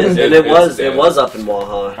 That is, and it was up in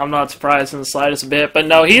Waha. I'm not surprised in the slightest bit, but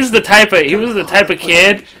no, he was the type of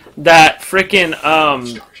kid that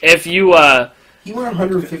freaking, if you, He went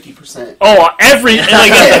 150%. Oh, like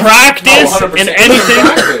at practice and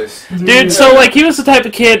anything. Dude, so like he was the type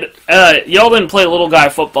of kid, y'all didn't play little guy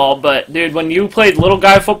football, but dude, when you played little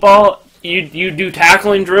guy football, you'd do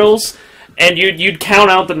tackling drills, and you'd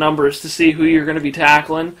count out the numbers to see who you're going to be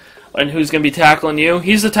tackling and who's going to be tackling you.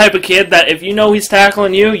 He's the type of kid that if you know he's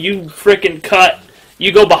tackling you, you freaking cut.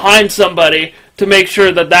 You go behind somebody to make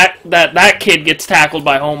sure that kid gets tackled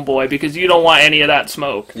by homeboy because you don't want any of that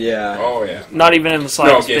smoke. Yeah. Oh, yeah. Not even in the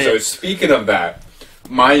slightest bit. So speaking of that,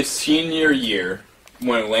 my senior year,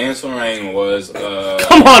 when Lance Lorraine was...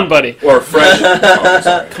 Come on, buddy. Or freshman... Oh,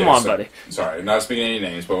 sorry. Come on, buddy. Sorry, not speaking any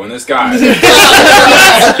names, but when this guy... We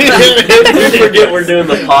forget we're doing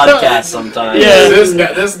the podcast sometimes.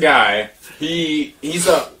 Yeah. This guy,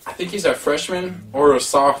 I think he's a freshman or a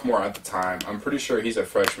sophomore at the time. I'm pretty sure he's a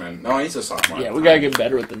freshman. No, he's a sophomore. Yeah, we gotta get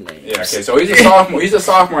better with the names. Yeah, okay, so he's a sophomore. He's a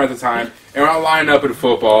sophomore at the time, and we're lining up in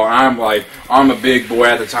football. And I'm a big boy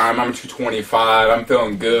at the time. I'm 225. I'm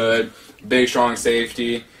feeling good. Big, strong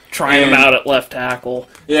safety. Trying him out at left tackle.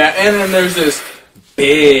 Yeah, and then there's this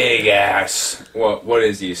big ass. What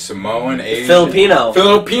is he? Samoan? Asian? Filipino.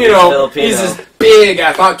 He's this big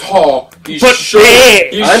ass, not tall. He's short.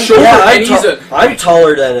 I'm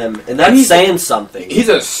taller than him, and that's saying something. He's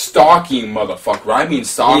a stocky motherfucker. I mean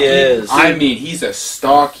stocky. He is. I mean he's a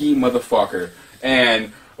stocky motherfucker.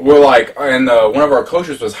 And we're like, and one of our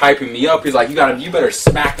coaches was hyping me up. He's like, you better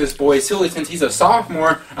smack this boy silly since he's a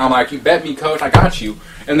sophomore. And I'm like, you bet me, coach, I got you.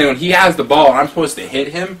 And then when he has the ball and I'm supposed to hit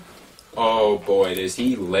him, oh boy, does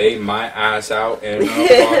he lay my ass out in a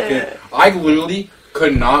bucket. I literally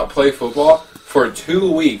could not play football for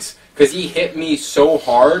 2 weeks because he hit me so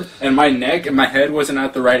hard and my neck and my head wasn't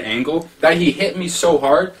at the right angle that he hit me so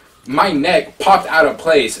hard, my neck popped out of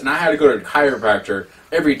place and I had to go to a chiropractor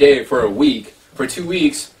every day for 2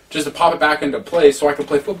 weeks, just to pop it back into place so I could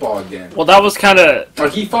play football again. Well, that was kind of...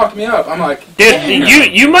 Like, he fucked me up. I'm like... Dude,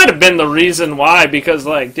 you might have been the reason why, because,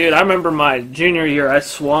 like, dude, I remember my junior year, I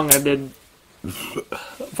did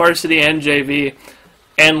varsity and JV,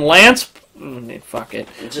 and Lance... Fuck it.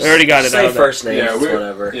 Just we already got it out of there. First names,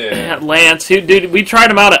 whatever. Yeah. Lance, dude, we tried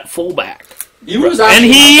him out at fullback. He was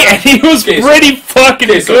he was pretty fucking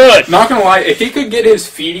good. Not gonna lie, if he could get his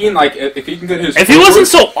feeding, like if he can get his, if he wasn't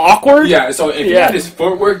so awkward, so if he had his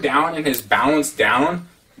footwork down and his balance down,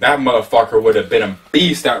 that motherfucker would have been a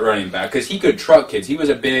beast at running back because he could truck kids. He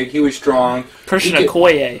was strong. Christian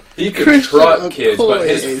Okoye. He could truck kids, but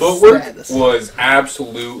his footwork was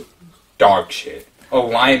absolute dog shit. A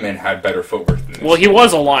lineman had better footwork than this. Well, he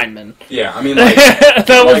was a lineman. Yeah, I mean, like...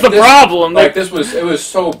 that was the problem. Like, it was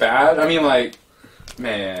so bad. I mean, like,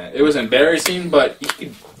 man, it was embarrassing, but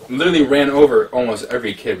he literally ran over almost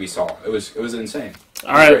every kid we saw. It was insane.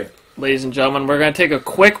 All right, ladies and gentlemen, we're going to take a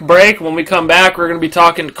quick break. When we come back, we're going to be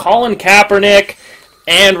talking Collin Kaepernick,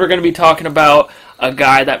 and we're going to be talking about a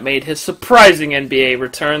guy that made his surprising NBA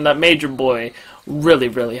return that made your boy really,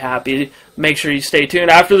 really happy. Make sure you stay tuned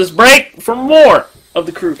after this break for more of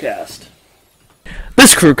the Crewcast.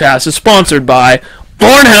 This Crewcast is sponsored by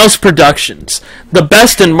Barnhouse Productions, the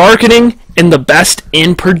best in marketing and the best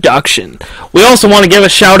in production. We also want to give a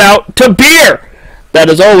shout out to beer that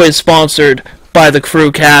is always sponsored by the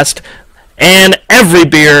Crewcast and every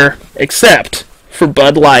beer except for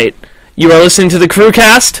Bud Light. You are listening to the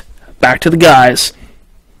Crewcast. Back to the guys.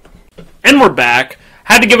 And we're back.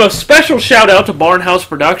 Had to give a special shout out to Barnhouse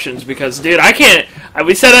Productions because, dude,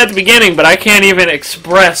 we said it at the beginning, but I can't even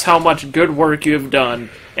express how much good work you have done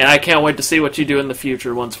And I can't wait to see what you do in the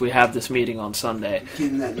future once we have this meeting on Sunday.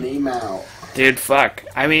 Getting that name out. Dude, fuck.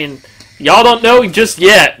 I mean, y'all don't know just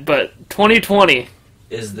yet, but 2020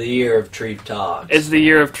 is the year of Treeb Talks. Is the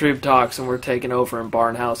year of Treeb Talks, and we're taking over, and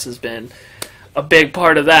Barnhouse has been a big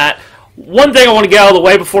part of that. One thing I want to get out of the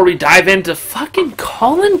way before we dive into fucking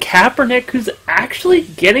Collin Kaepernick, who's actually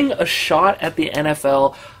getting a shot at the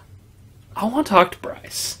NFL. I want to talk to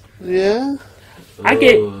Bryce. Yeah? I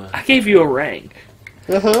gave you a ring.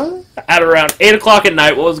 Uh-huh. At around 8 o'clock at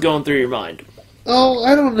night, what was going through your mind? Oh,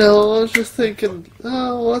 I don't know. I was just thinking,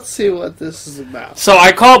 let's see what this is about. So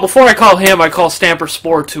before I call him, I call Stamper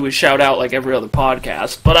Sports, who we shout out like every other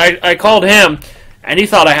podcast. But I called him, and he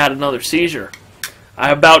thought I had another seizure.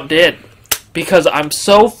 I about did. Because I'm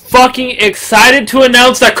so fucking excited to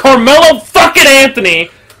announce that Carmelo fucking Anthony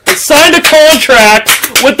has signed a contract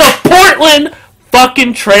with the Portland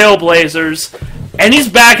fucking Trailblazers. And he's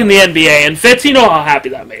back in the NBA. And Fitz, you know how happy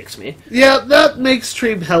that makes me. Yeah, that makes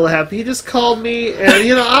Treeb hella happy. He just called me, and,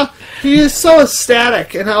 he is so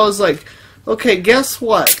ecstatic. And I was like, okay, guess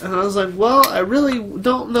what? And I was like, well, I really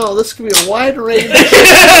don't know. This could be a wide range.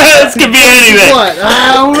 This could be anything. What?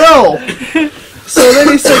 I don't know. So then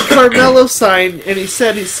he said Carmelo signed, and he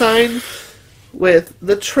said he signed with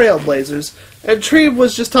the Trailblazers. And Treeb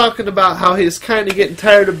was just talking about how he's kind of getting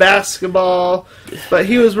tired of basketball, but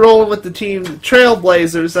he was rolling with the team, the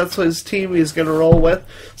Trailblazers. That's what his team he's going to roll with.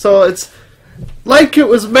 So it's like it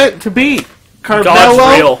was meant to be.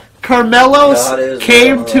 Carmelo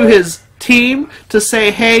came to his team to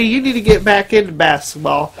say, hey, you need to get back into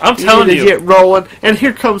basketball. I'm telling you. You need to get rolling. And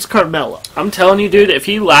here comes Carmelo. I'm telling you, dude, if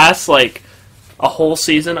he lasts like a whole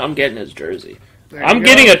season, I'm getting his jersey. I'm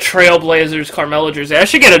getting a Trailblazers Carmelo jersey. I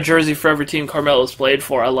should get a jersey for every team Carmelo's played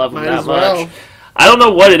for. I love him that much. I don't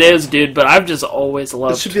know what it is, dude, but I've just always loved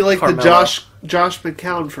Carmelo. It should be like the Josh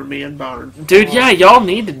McCown for me and Barn. Dude, yeah, y'all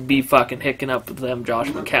need to be fucking hicking up with them Josh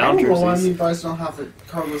McCown jerseys. Well, I mean, Bryce don't have the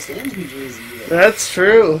Carlos Anthony jersey yet. That's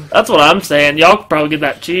true. That's what I'm saying. Y'all could probably get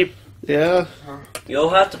that cheap. Yeah. You'll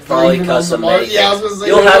have to probably custom make it. Yeah, I was going to say,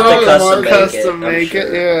 you'll have to custom make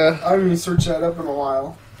it. Yeah. I haven't even searched that up in a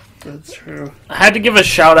while. That's true. I had to give a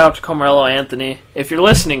shout out to Carmelo Anthony. If you're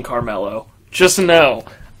listening, Carmelo, just know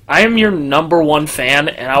I am your #1 fan,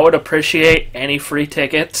 and I would appreciate any free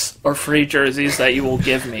tickets or free jerseys that you will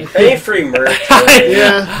give me. Any free merch.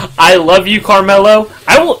 I love you, Carmelo.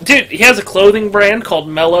 I will, dude. He has a clothing brand called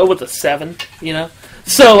Mello with a 7.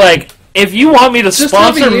 So like, if you want me to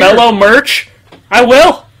sponsor Mello merch, I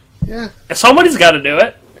will. Yeah. Somebody's got to do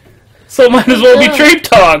it. So it might as well be Treeb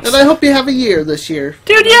Talks. And I hope you have a year this year.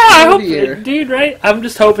 Dude, yeah, I hope, dude, right? I'm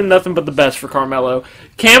just hoping nothing but the best for Carmelo.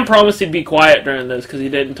 Cam promised he'd be quiet during this because he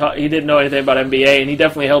didn't know anything about NBA, and he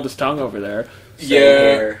definitely held his tongue over there.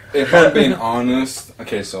 Yeah, if I'm being honest,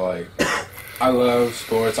 okay, so like, I love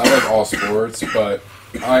sports. I love all sports, but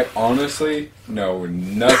I honestly know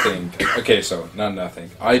nothing. Okay, so not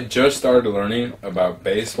nothing. I just started learning about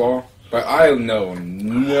baseball. But I know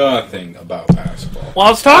nothing about basketball.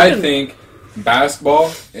 Well, I think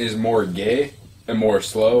basketball is more gay and more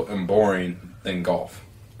slow and boring than golf.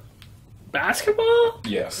 Basketball?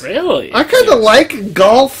 Yes. Really? I kind of like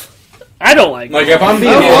golf. I don't like golf. If I'm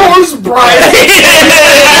being honest,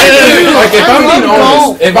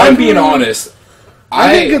 if I'm being honest,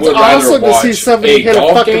 I think it's awesome to see somebody hit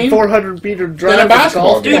a fucking 400-meter drive than a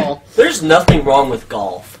basketball golf ball. Dude, there's nothing wrong with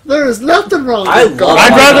golf. There is nothing wrong with golf.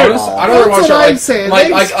 I'd rather watch I'm saying. Like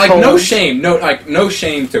no shame, no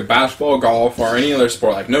shame to basketball, golf, or any other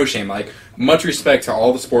sport. Like no shame. Like much respect to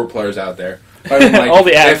all the sport players out there. But like, all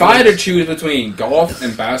the athletes. If I had to choose between golf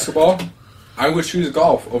and basketball, I would choose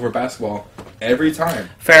golf over basketball every time.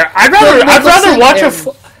 Fair. I'd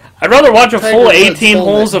rather watch a full 18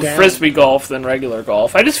 holes of frisbee golf than regular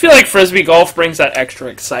golf. I just feel like frisbee golf brings that extra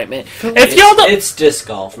excitement. It's disc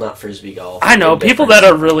golf, not frisbee golf. I know people that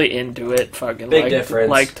are really into it, fucking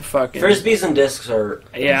difference. Like to fucking frisbees and discs are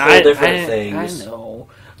different things. I know,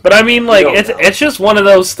 but I mean, like it's just one of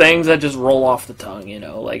those things that just roll off the tongue,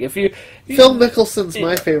 Like if you Phil Mickelson's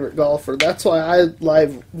my favorite golfer. That's why I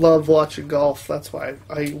love watching golf. That's why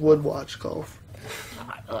I would watch golf.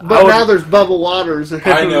 But now there's Bubba Waters.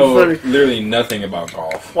 I know literally nothing about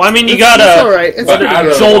golf. Well, I mean, you got alright.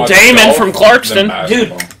 Joel Damon from Clarkston.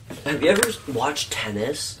 Dude, have you ever watched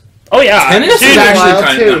tennis? Oh yeah, tennis is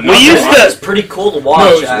actually It's pretty cool to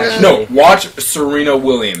watch. Watch Serena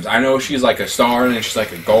Williams. I know she's like a star and she's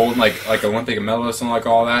like a gold, like Olympic medalist and like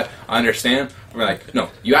all that. I understand. We're like, no,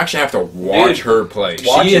 you actually have to watch her play.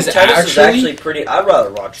 She is actually pretty. I'd rather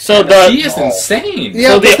watch. She is insane.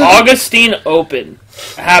 Yeah, so the Augustine Open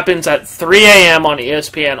happens at 3 a.m. on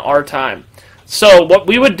ESPN our time. So what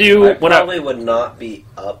we would do I probably would not be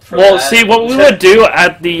up for well, that. see, what we would do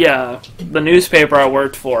at the newspaper I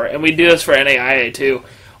worked for, and we do this for NAIA too,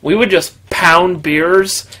 we would just pound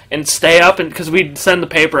beers and stay up, because we'd send the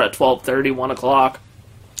paper at 12:30, 1 o'clock.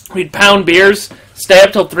 We'd pound beers, stay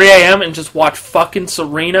up till 3 a.m. and just watch fucking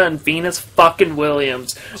Serena and Venus fucking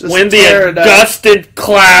Williams Just win the tear it up. Augusta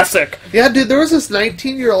Classic. Yeah, dude, there was this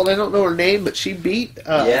 19-year-old, I don't know her name, but she beat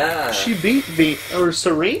Serena. Yeah, Well, she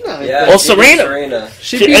beat Serena.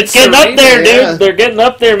 She beat It's getting Serena, up there, dude. yeah. They're getting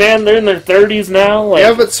up there, man. They're in their 30s now. Like,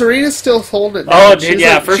 Yeah, but Serena's still holding it down. Oh, dude, She's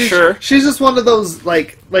yeah, for sure. She's just one of those,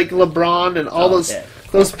 like LeBron and all yeah.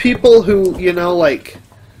 those people who,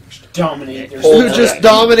 Dominate their who sport. just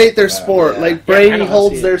dominate their sport. Yeah. Like I Brady know.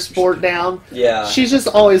 holds their sport down. Yeah. She's just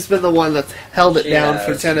always been the one that's held it She down has.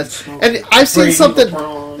 for tennis. And I've seen Brady, something,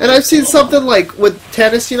 LeBron. and I've seen something like with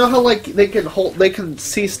tennis. You know how like they can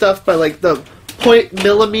see stuff by like the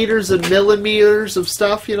millimeters and millimeters of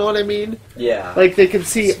stuff. You know what I mean? Yeah. Like they can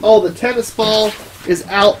see, the tennis ball is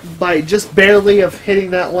out by just barely of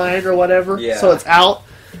hitting that line or whatever. Yeah. So it's out.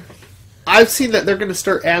 I've seen that they're going to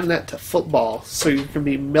start adding that to football, so you can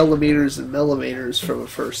be millimeters and millimeters from a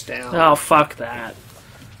first down. oh, fuck that.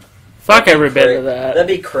 Fuck every bit of that. That'd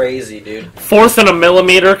be crazy, dude. Fourth and a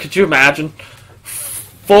millimeter, could you imagine?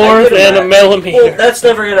 I Fourth could and a imagine. millimeter. Well, that's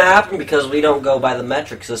never going to happen because we don't go by the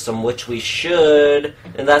metric system, which we should,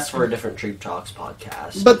 and that's for a different Treeb Talks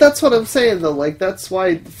podcast. But that's what I'm saying, though. Like, that's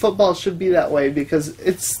why football should be that way, because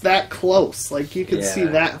it's that close. Like, you can see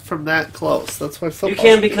that from that close. That's why football You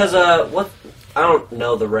can should be because that way. what I don't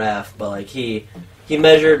know the ref, but like he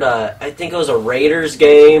measured I think it was a Raiders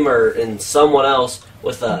game or in someone else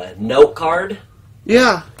with a note card.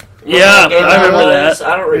 Yeah. Yeah, what game I remember was? that.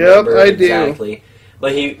 I don't remember I do. exactly.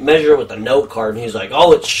 But he measured it with a note card, and he's like,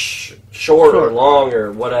 "Oh, it's short or long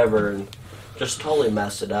or whatever," and just totally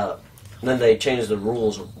messed it up. And then they changed the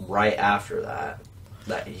rules right after that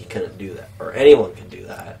he couldn't do that, or anyone could do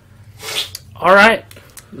that. All right.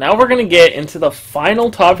 Now we're going to get into the final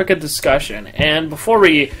topic of discussion. And before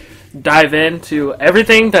we dive into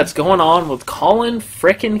everything that's going on with Collin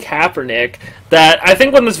frickin' Kaepernick, that I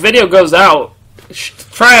think when this video goes out,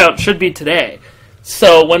 tryout should be today.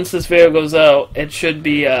 So once this video goes out, it should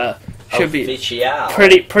be Official.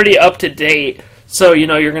 pretty up to date. So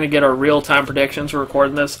you're going to get our real time predictions. We're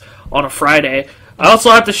recording this on a Friday. I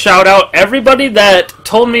also have to shout out everybody that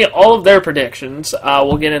told me all of their predictions.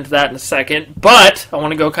 We'll get into that in a second. But I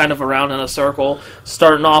want to go kind of around in a circle,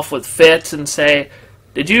 starting off with Fitz and say,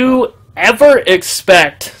 did you ever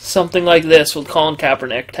expect something like this with Collin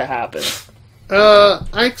Kaepernick to happen?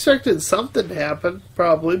 I expected something to happen,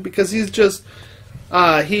 probably, because he's just...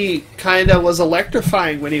 he kind of was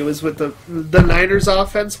electrifying when he was with the Niners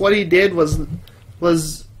offense. What he did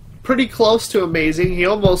was pretty close to amazing. He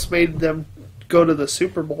almost made them go to the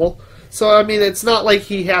Super Bowl. So, I mean, it's not like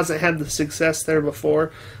he hasn't had the success there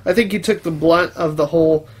before. I think he took the blunt of the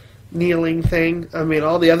whole kneeling thing. I mean,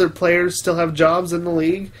 all the other players still have jobs in the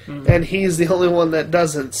league, and he's the only one that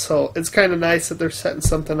doesn't. So it's kind of nice that they're setting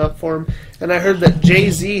something up for him. And I heard that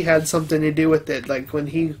Jay-Z had something to do with it. Like, when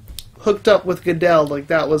he hooked up with Goodell, like,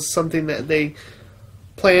 that was something that they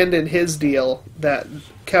planned in his deal, that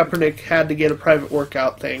Kaepernick had to get a private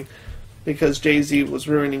workout thing because Jay-Z was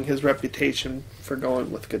ruining his reputation for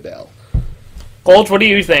going with Goodell. Gold, what do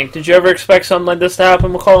you think? Did you ever expect something like this to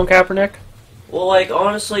happen with Collin Kaepernick? Well, like,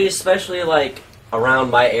 honestly, especially, like,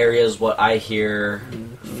 around my areas, what I hear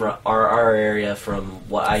from our area from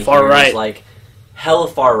what I Far hear right. is, like, hella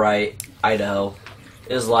far right, Idaho,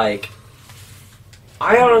 is, like,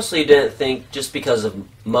 I honestly didn't think, just because of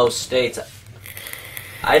most states,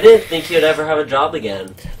 I didn't think he'd ever have a job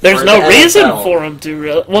again. There's For no the reason NFL. for him to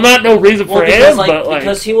really... Well, not no reason for because, him, like, but, like...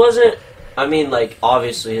 because he wasn't... I mean, like,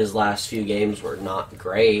 obviously his last few games were not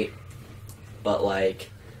great, but, like...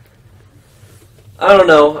 I don't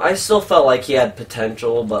know. I still felt like he had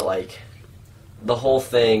potential, but, like, the whole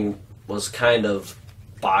thing was kind of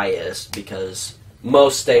biased because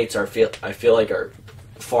most states I feel like are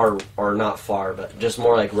far, or not far, but just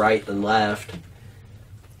more like right than left.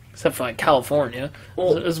 Except for, like, California.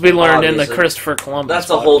 Well, as we learned in the obviously. Christopher Columbus That's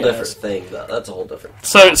a whole podcast. different thing, though. That's a whole different.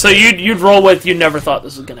 So you'd roll with you never thought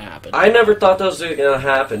this was going to happen. I never thought that was going to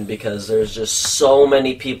happen because there's just so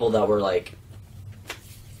many people that were like,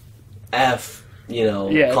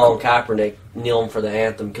 Colin Kaepernick kneeling for the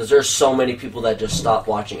anthem, because there's so many people that just stopped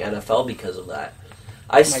watching NFL because of that.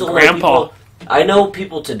 I know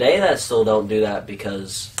people today that still don't do that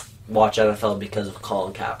watch NFL because of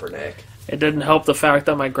Colin Kaepernick. It didn't help the fact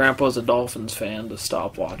that my grandpa's a Dolphins fan to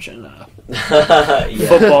stop watching Yeah.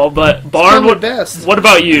 football. But Barn, the best. what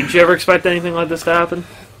about you? Did you ever expect anything like this to happen?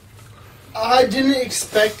 I didn't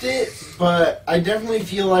expect it, but I definitely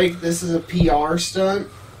feel like this is a PR stunt,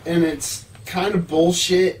 and it's kind of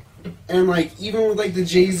bullshit. And like, even with like the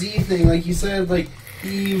Jay-Z thing, like you said, like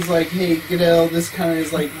he was like, "Hey, Goodell, this kind of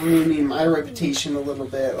is like ruining my reputation a little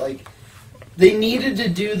bit." Like, they needed to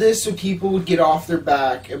do this so people would get off their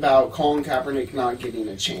back about Collin Kaepernick not getting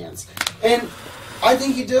a chance, and I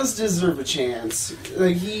think he does deserve a chance.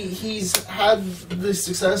 Like he's had the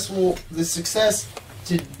success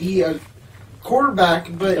to be a quarterback,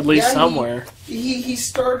 but At least somewhere.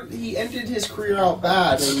 He ended his career out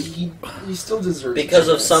bad, and he still deserves Because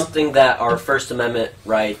a of chance. something that our First Amendment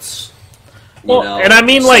rights, Well, and I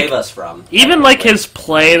mean, like, save us from. Even like his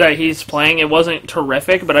play that he's playing, it wasn't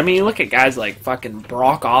terrific, but I mean, you look at guys like fucking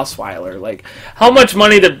Brock Osweiler. Like, how much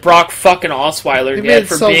money did Brock fucking Osweiler He get made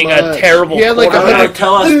for so being a much. terrible He had like quarterback?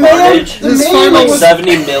 Tell us, The man- Bondage. the His man final Like was-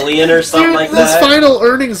 70 million or something Dude, like his that. final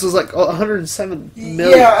earnings was like 107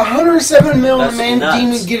 million. Yeah, 107 million. That's The man nuts.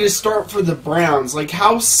 didn't even get a start for the Browns. Like,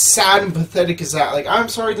 how sad and pathetic is that? Like, I'm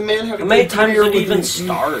sorry, the man had a How many good times career did he with even the-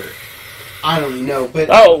 start? I don't even know, but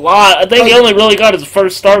Oh, wow. I think he only really got his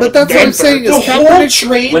first start But with that's what I'm Denver. saying the is whole Kaepernick.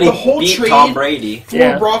 trade, When the he whole beat trade Tom Brady. for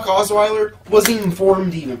Yeah. Brock Osweiler wasn't even for him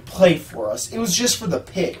to even play for us. It was just for the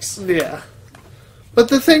picks. Yeah. But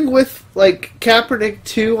the thing with, like, Kaepernick,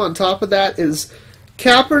 too, on top of that, is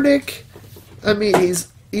Kaepernick, I mean,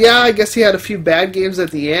 I guess he had a few bad games at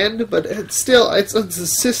the end, but it's a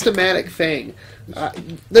systematic thing.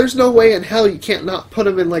 There's no way in hell you can't not put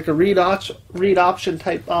him in, like, a read option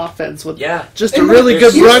type offense with just a And really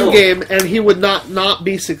there's good run still- game, and he would not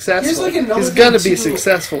be successful. Here's like another He's thing, gonna be too,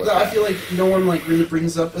 successful with that I that. feel like no one like really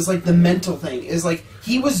brings up is like the mental thing. Is like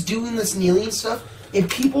he was doing this kneeling stuff and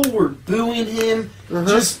people were booing him,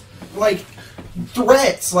 just like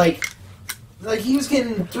threats, like he was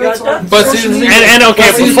getting threats on. But social see, media. And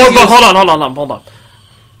okay, Like, he but was- hold on.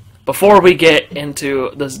 Before we get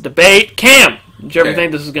into this debate, Cam, did you ever Okay.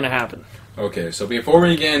 think this was going to happen? Okay, so before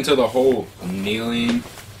we get into the whole kneeling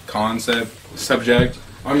subject,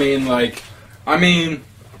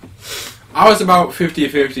 I was about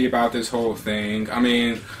 50-50 about this whole thing. I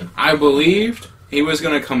mean, I believed he was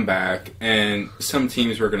going to come back and some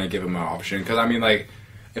teams were going to give him an option. Because, I mean, like,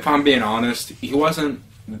 if I'm being honest, he wasn't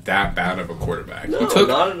that bad of a quarterback. No, he took,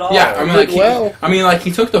 not at all. Yeah, I mean, like, Did well.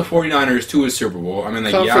 he took the 49ers to a Super Bowl. I mean,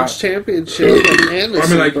 like, Conference championship and a I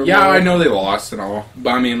mean, like, Super yeah, Bowl. I know they lost and all,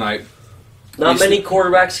 but I mean, like, Not many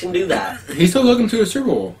quarterbacks can do that. he still took him to a Super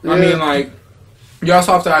Bowl. I Yeah. mean, like, you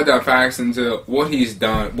also have to add that facts into what he's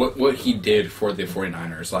done, what he did for the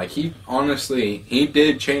 49ers. Like, he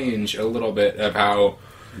did change a little bit of how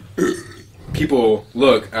people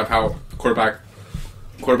look at how quarterback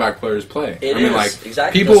players play. It I mean, is, like,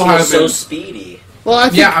 exactly. people He was have so been. speedy. Well, I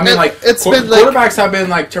think Yeah, I mean, like, it's been like quarterbacks have been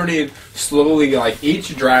like turning slowly. Like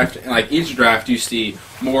each draft, you see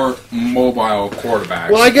more mobile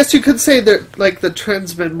quarterbacks. well, I guess you could say that like the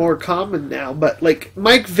trend's been more common now, but like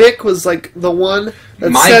Mike Vick was like the one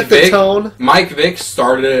that set the tone. Mike Vick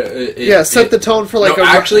started. Set the tone for like no, a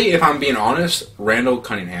actually, if I'm being honest, Randall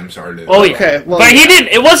Cunningham started. Oh, yeah. Okay, well, But he didn't.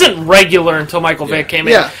 It wasn't regular until Michael Vick came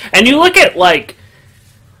in. Yeah. And you look at like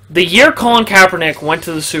the year Colin Kaepernick went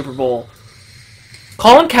to the Super Bowl.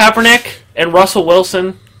 Colin Kaepernick and Russell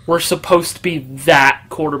Wilson were supposed to be that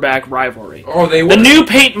quarterback rivalry. Oh, they were. The new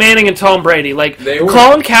Peyton Manning and Tom Brady. Like, They were.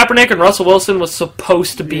 Colin Kaepernick and Russell Wilson was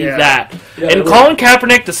supposed to be Yeah. that. Yeah, they And were. Colin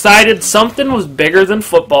Kaepernick decided something was bigger than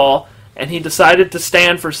football, and he decided to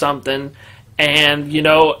stand for something, and,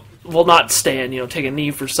 not stand, take a knee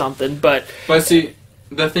for something, but But see,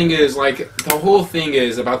 the thing is, like, the whole thing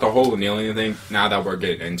is about the whole kneeling thing. Now that we're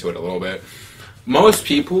getting into it a little bit, most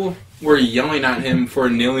people were yelling at him for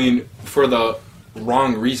kneeling for the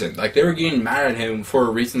wrong reason. Like, they were getting mad at him for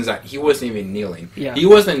reasons that he wasn't even kneeling. Yeah. He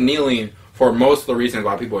wasn't kneeling for most of the reasons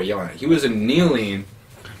why people were yelling at him. He wasn't kneeling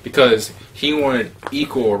because he wanted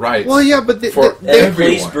equal rights. well, yeah, but For And everyone.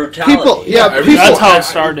 police brutality. people, yeah, every- people. That's how it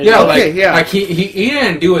started. Yeah, Okay, like, yeah. like he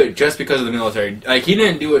didn't do it just because of the military. Like, he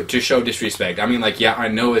didn't do it to show disrespect. I mean, like, yeah, I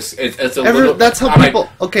know it's a little. That's how I'm people.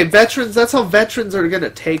 Okay, veterans. That's how veterans are gonna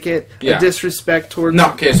take it. Yeah. The disrespect towards. No,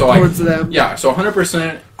 okay, so like, towards them. yeah, so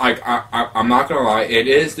 100%. Like, I'm not gonna lie, it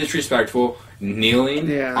is disrespectful kneeling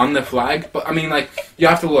Yeah. on the flag. But I mean, like, you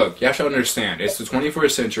have to look. You have to understand. It's the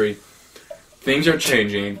 21st century. Things are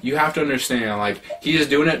changing. You have to understand. Like, he is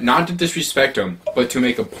doing it not to disrespect him, but to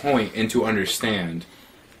make a point and to understand.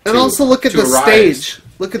 And to- also look at to the rise. stage.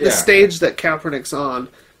 Look at the Yeah. stage that Kaepernick's on.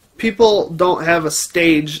 People don't have a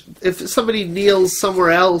stage. If somebody kneels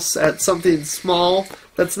somewhere else at something small,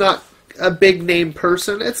 that's not a big name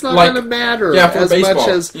person, it's not Like, going to matter yeah, for as baseball. much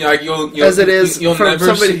as Yeah, like as it is you'll from never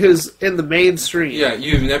somebody see- who's in the mainstream. Yeah,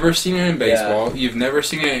 you've never seen it in baseball. You've never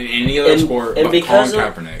seen it in any other sport but because Colin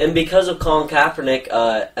of, Kaepernick. And because of Colin Kaepernick,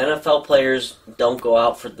 NFL players don't go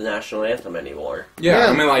out for the national anthem anymore. Yeah,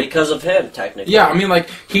 Yeah. I mean, like, Because of him, technically. yeah, I mean, like,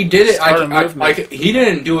 he did it. Start a movement. Like, he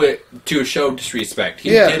didn't do it to show disrespect.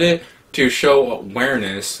 He Yeah. did it to show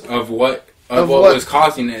awareness of what Of what what- was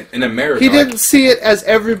causing it in America. He Like, didn't see it as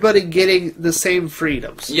everybody getting the same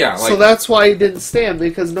freedoms. Yeah, so like- that's why he didn't stand,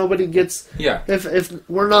 because nobody gets. Yeah. If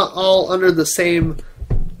we're not all under the same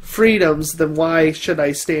freedoms, then why should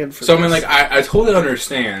I stand for? So, this? I mean, like, I totally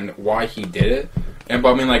understand why he did it. But,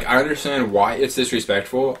 I mean, like, I understand why it's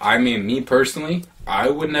disrespectful. I mean, me personally, I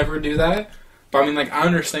would never do that. But, I mean, like, I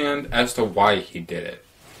understand as to why he did it.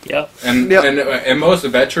 Yep. And, Yep. and most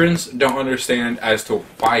veterans don't understand as to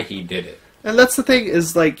why he did it. And that's the thing,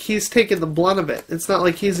 is like he's taking the blunt of it. It's not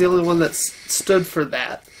like he's the only one that stood for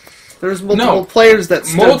that. There's multiple players that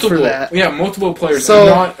stood for that. Yeah, multiple players. So-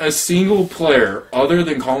 Not a single player other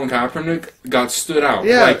than Colin Kaepernick got stood out.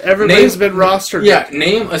 Yeah, Like, everybody's been rostered. Yeah,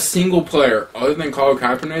 name a single player other than Colin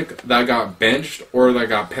Kaepernick that got benched or that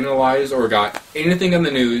got penalized or got anything in the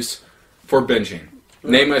news for benching.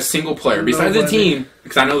 Name a single player besides the Nobody. team,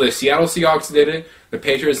 because I know the Seattle Seahawks did it, the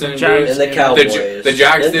Patriots didn't do Giants it, And the The Cowboys. the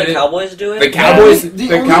Jags Didn't did the it. Cowboys do it? The Cowboys, The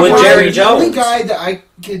the only Cowboys, With Jerry The Jones. only guy that I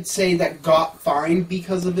could say that got fined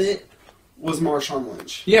because of it was Marshawn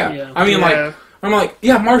Lynch. Yeah. Yeah. I mean, Yeah. like, I'm like,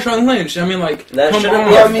 yeah, Marshawn Lynch. I mean, like, That come shouldn't on.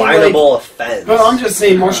 be Yeah, a I mean, finable offense. But I'm just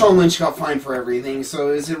saying, Marshawn Lynch got fined for everything, so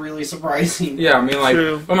is it really surprising? Yeah, I mean, like,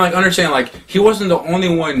 True. I'm like, understand, like, he wasn't the only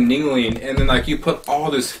one kneeling, and then, like, you put all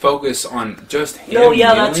this focus on just him. No,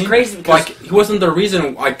 yeah, that's kneeling. crazy, because- Like, he wasn't the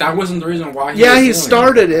reason, like, that wasn't the reason why he Yeah, was he kneeling.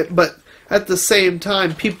 started it, but at the same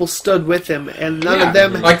time, people stood with him, and none Yeah. of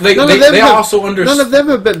them. Like, they none of them have- also understood. None of them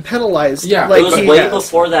have been penalized. Yeah, like it was he way has.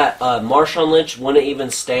 before that. Marshawn Lynch wouldn't even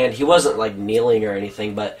stand. He wasn't like kneeling or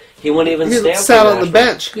anything, but he wouldn't even He stand. sat for on the national-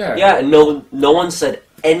 bench. Yeah. Yeah, and no one said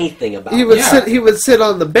anything about He it. would Yeah. sit. He would sit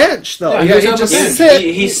on the bench though. Yeah, Yeah, he was he'd on the just bench. sit.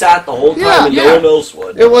 He sat the whole time, Yeah, and yeah. no one else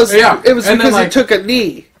would. It was. Yeah. It was And then, because he like- took a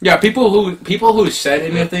knee. Yeah, people who said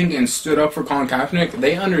anything and stood up for Colin Kaepernick,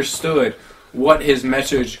 they understood what his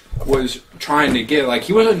message was trying to get. Like,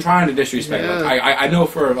 he wasn't trying to disrespect. Yeah. Like, I know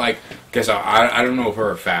for, like, guess I don't know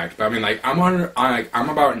for a fact, but I mean, like, I'm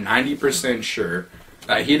about 90% sure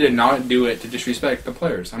that he did not do it to disrespect the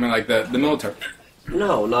players. I mean, like, the military.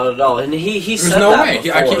 No, not at all. And he There's said no that way.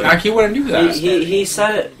 before. He wouldn't do that. He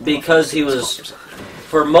said it because he was,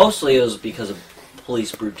 for mostly it was because of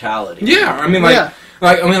police brutality. Yeah, I mean, like, Yeah.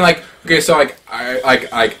 okay, so,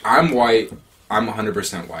 I'm white, I'm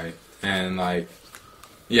 100% white, and, like,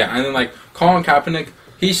 yeah, and then, like, Colin Kaepernick,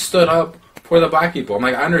 he stood up for the black people. I'm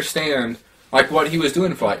like, I understand, like, what he was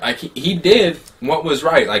doing for, like he did what was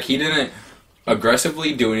right. Like, he didn't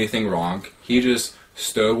aggressively do anything wrong. He just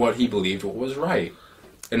stood what he believed was right.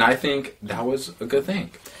 And I think that was a good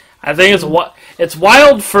thing. I think it's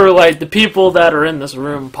wild for like the people that are in this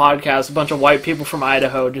room podcast, a bunch of white people from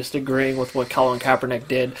Idaho just agreeing with what Colin Kaepernick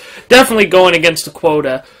did. Definitely going against the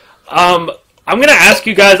quota. I'm going to ask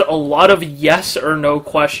you guys a lot of yes or no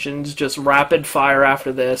questions, just rapid fire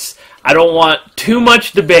after this. I don't want too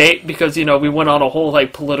much debate because, you know, we went on a whole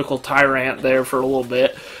like political tirade there for a little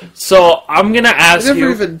bit. So I'm going to ask We never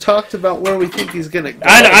you... even talked about where we think he's gonna go.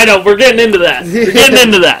 I know, we're getting into that. We're getting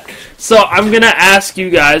into that. So I'm going to ask you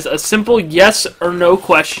guys a simple yes or no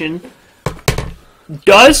question.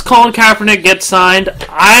 Does Colin Kaepernick get signed?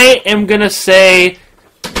 I am going to say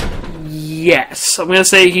yes. I'm going to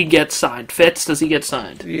say he gets signed. Fitz, does he get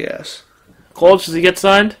signed? Yes. Colch, does he get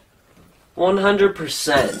signed?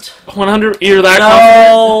 100%. 100? You're that confident?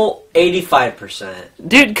 No, 85%.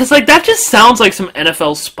 Dude, because like, that just sounds like some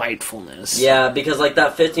NFL spitefulness. Yeah, because like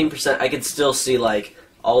that 15%, I could still see like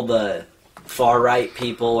all the far right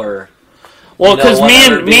people or. Well, you know, because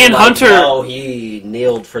whatever, me being and like, Hunter... No, he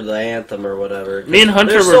kneeled for the anthem or whatever. Me and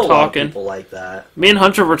Hunter There's were still a lot of talking. people like that. Me and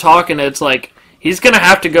Hunter were talking, it's like, he's going to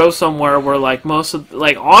have to go somewhere where, like,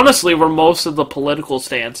 honestly, where most of the political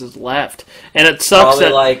stance is left. And it sucks Probably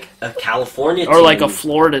that... like a California team. Or, like, a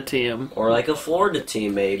Florida team. Or like a Florida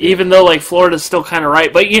team, maybe. Even though, like, Florida's still kind of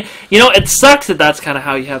right. But, you know, it sucks that that's kind of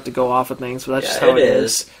how you have to go off of things, but that's just how it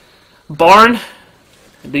is. Barn,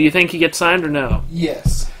 do you think he gets signed or no?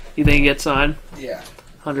 Yes. You think he gets signed? Yeah.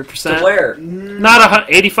 100%? To where? Not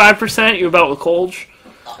 85%? You about with Colge?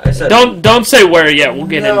 I said. Don't say where yet. We'll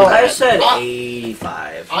get into I that. said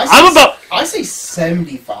 85. I say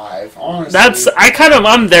 75. Honestly,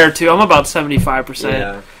 I'm there too. I'm about 75%.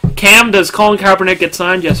 Yeah. Cam, does Colin Kaepernick get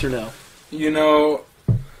signed? Yes or no? You know,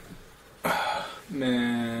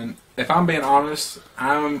 man, if I'm being honest,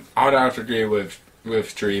 I would have to agree with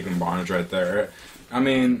Treeb and Barnes right there. I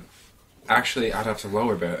mean, actually, I'd have to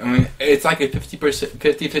lower bet. I mean, it's like a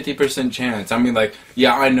 50% chance. I mean, like,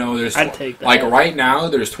 yeah, I know there's... I'd take that. Like, right now,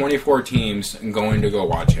 there's 24 teams going to go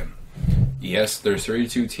watch him. Yes, there's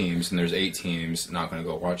 32 teams, and there's 8 teams not going to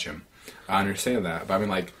go watch him. I understand that. But, I mean,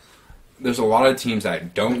 like, there's a lot of teams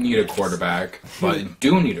that don't need a quarterback, but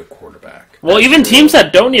do need a quarterback. Well, even teams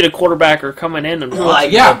that don't need a quarterback are coming in and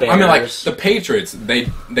watching. Yeah, I mean, like, the Patriots, they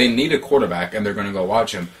need a quarterback, and they're going to go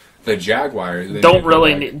watch him. The Jaguars don't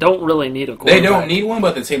really need a quarterback. They don't need one, but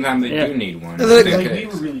at the same time they do need one.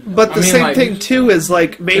 But the same thing too is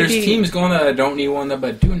like maybe there's teams going that don't need one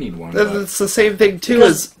but do need one. It's the same thing too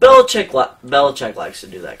because as Belichick likes to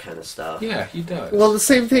do that kind of stuff. Yeah, he does. Well, the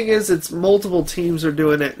same thing is it's multiple teams are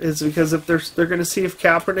doing it is because if they're going to see if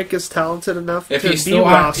Kaepernick is talented enough to be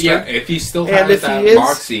rostered. If he still has that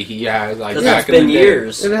moxie, he has like back in the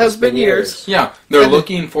years. It has been years. Yeah, they're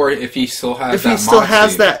looking for if he still has that moxie. If he still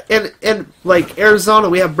has that. And like Arizona,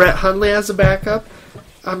 we have Brett Hundley as a backup.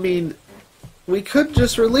 I mean, we could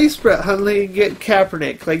just release Brett Hundley and get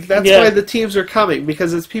Kaepernick. Like that's why the teams are coming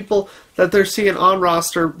because it's people that they're seeing on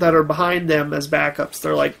roster that are behind them as backups.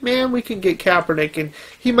 They're like, man, we can get Kaepernick and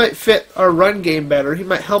he might fit our run game better. He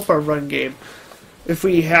might help our run game if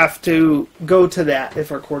we have to go to that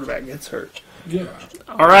if our quarterback gets hurt. Yeah.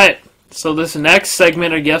 All right. So this next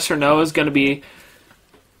segment of yes or no is going to be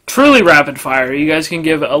truly rapid fire. You guys can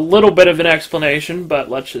give a little bit of an explanation, but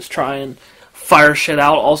let's just try and fire shit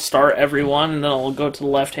out. I'll start everyone, and then I'll go to the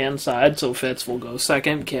left-hand side. So Fitz will go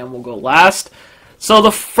second, Cam will go last. So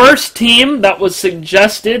the first team that was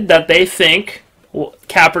suggested that they think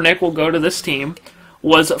Kaepernick will go to this team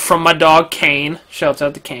was from my dog Kane. Shouts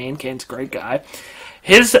out to Kane. Kane's a great guy.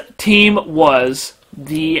 His team was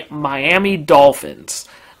the Miami Dolphins.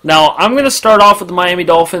 Now, I'm going to start off with the Miami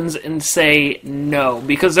Dolphins and say no,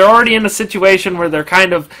 because they're already in a situation where they're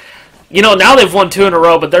kind of, now they've won 2 in a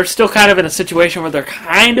row, but they're still kind of in a situation where they're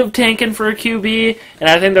kind of tanking for a QB, and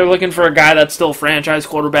I think they're looking for a guy that's still a franchise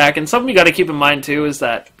quarterback. And something you got to keep in mind, too, is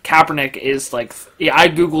that Kaepernick is I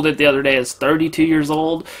Googled it the other day, is 32 years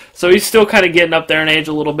old, so he's still kind of getting up there in age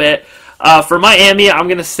a little bit. For Miami, I'm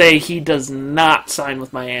going to say he does not sign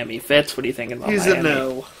with Miami. Fitz, what are you thinking about Miami? He's a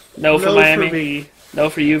no. No for Miami? For me. No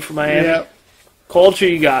for you for Miami? Yep. Culture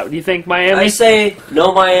you got. Do you think Miami? I say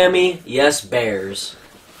no Miami, yes Bears.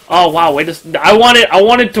 Oh wow, I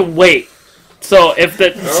wanted to wait. So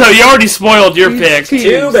so you already spoiled your pick.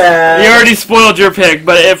 Too bad. You already spoiled your pick,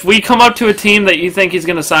 but if we come up to a team that you think he's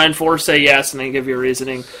going to sign for, say yes and then give your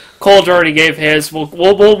reasoning. Coles already gave his.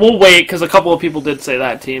 We'll wait because a couple of people did say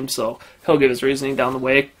that team, so he'll give his reasoning down the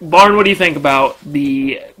way. Barn, what do you think about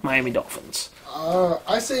the Miami Dolphins?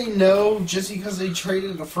 I say no, just because they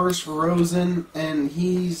traded the first for Rosen, and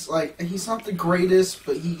he's not the greatest,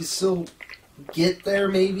 but he can still get there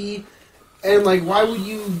maybe. And why would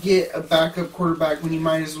you get a backup quarterback when you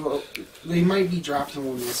might as well? They might be drafting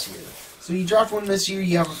one this year. So you draft one this year,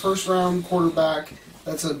 you have a first round quarterback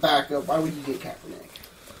that's a backup. Why would you get Kaepernick?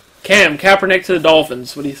 Cam, Kaepernick to the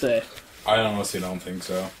Dolphins. What do you say? I honestly don't think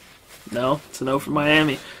so. No, it's a no from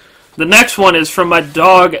Miami. The next one is from my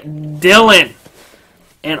dog Dylan.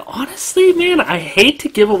 And honestly, man, I hate to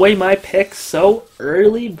give away my pick so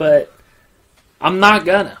early, but I'm not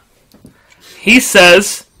gonna. He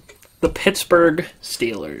says the Pittsburgh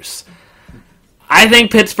Steelers. I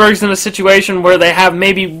think Pittsburgh's in a situation where they have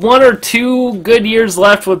maybe 1 or 2 good years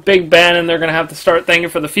left with Big Ben, and they're going to have to start thinking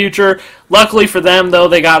for the future. Luckily for them, though,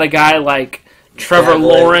 they got a guy like Trevor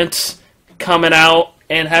Lawrence coming out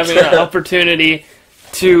and having an opportunity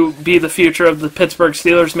to be the future of the Pittsburgh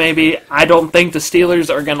Steelers, maybe. I don't think the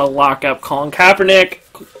Steelers are going to lock up Colin Kaepernick.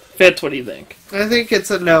 Fitz, what do you think? I think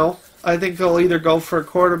it's a no. I think they'll either go for a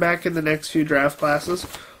quarterback in the next few draft classes,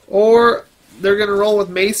 or they're going to roll with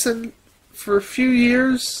Mason for a few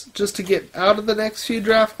years just to get out of the next few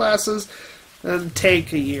draft classes and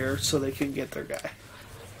take a year so they can get their guy.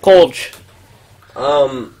 Colch.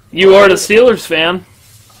 You are the Steelers fan.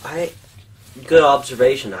 Good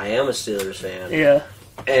observation. I am a Steelers fan. Yeah.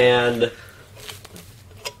 And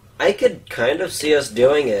I could kind of see us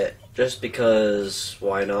doing it just because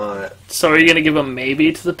why not? So are you going to give a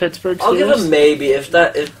maybe to the Pittsburgh Steelers? I'll give a maybe. Is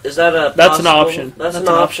that a That's possible? an option. That's an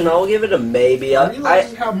option. I'll give it a maybe. Are you allowed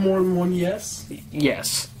to have more than one yes?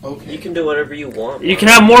 Yes. Okay. You can do whatever you want. You can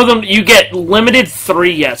have more than... You get limited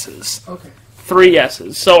 3 yeses. Okay. 3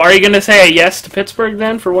 yeses. So are you going to say a yes to Pittsburgh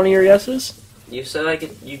then for one of your yeses? You said I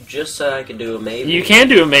could. You just said I could do a maybe. You can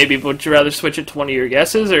do a maybe, but would you rather switch it to one of your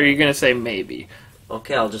guesses, or are you going to say maybe?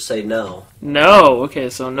 Okay, I'll just say no. No. Okay,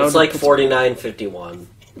 so no. It's like 49-51.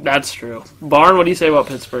 That's true. Barn, what do you say about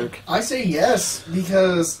Pittsburgh? I say yes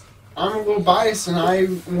because I'm a little biased and I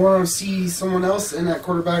want to see someone else in that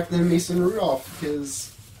quarterback than Mason Rudolph because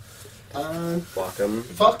Fuck him.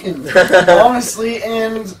 fucking honestly,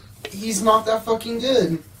 and he's not that fucking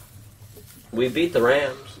good. We beat the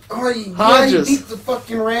Rams. Oh, yeah, you Hodges. beat the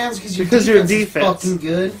fucking Rams because your defense. is fucking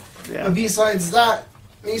good. Yeah. But besides that,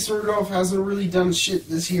 Mason Rudolph hasn't really done shit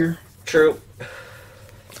this year. True.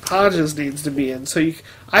 Hodges needs to be in. So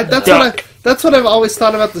that's what I've always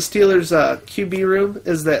thought about the Steelers' QB room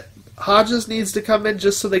is that Hodges needs to come in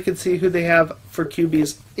just so they can see who they have for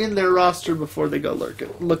QBs in their roster before they go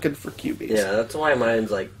looking for QBs. Yeah, that's why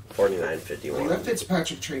mine's like Like, 49-51. that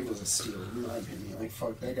Fitzpatrick trade was a steal, in my opinion. Like,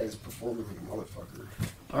 fuck, that guy's performing like a motherfucker.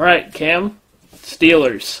 All right, Cam.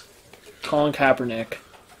 Steelers. Collin Kaepernick.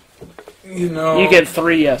 You know, You get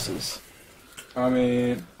 3 yeses. I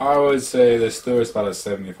mean, I would say the Steelers about a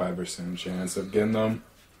 75% chance of getting them.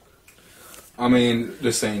 I mean,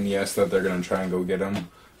 just saying yes that they're gonna try and go get him.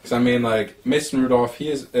 Because I mean, like Mason Rudolph,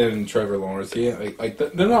 and Trevor Lawrence, they're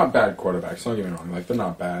not bad quarterbacks. Don't get me wrong, like they're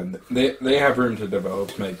not bad. They have room to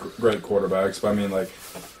develop to make great quarterbacks. But I mean, like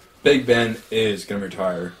Big Ben is gonna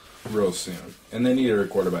retire real soon, and they need a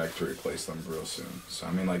quarterback to replace them real soon. So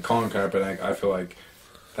I mean, like Collin Kaepernick, I feel like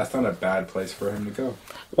that's not a bad place for him to go.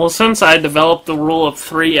 Well, since I developed the rule of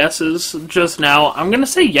 3 yeses just now, I'm going to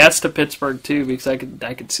say yes to Pittsburgh, too, because I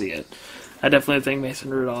could see it. I definitely think Mason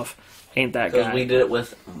Rudolph ain't that Because guy. we did it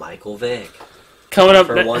with Michael Vick Coming up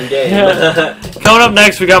for one game. Coming up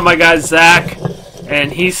next, we got my guy Zach,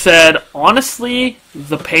 and he said, honestly,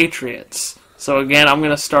 the Patriots. So again, I'm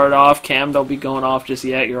going to start off. Cam, don't be going off just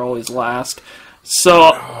yet. You're always last. So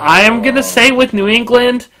I am going to say with New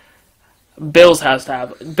England, Bill has to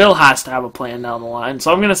have a plan down the line.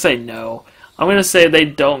 So I'm going to say no. I'm going to say they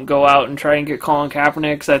don't go out and try and get Colin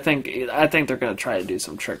Kaepernick because I think they're going to try to do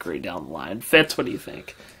some trickery down the line. Fitz, what do you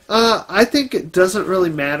think? I think it doesn't really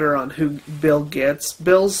matter on who Bill gets.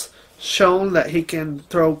 Bill's shown that he can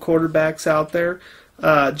throw quarterbacks out there.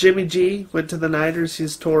 Jimmy G went to the Niners.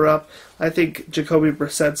 He's tore up. I think Jacoby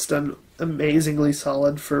Brissett's done amazingly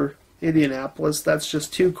solid for Indianapolis. That's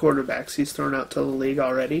just 2 quarterbacks he's thrown out to the league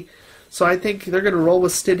already. So I think they're going to roll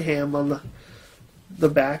with Stidham on the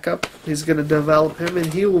backup. He's going to develop him,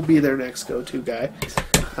 and he will be their next go-to guy.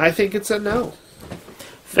 I think it's a no.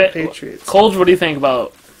 Patriots. Coles, what do you think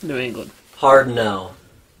about New England? Hard no.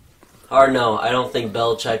 Hard no. I don't think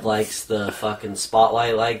Belichick likes the fucking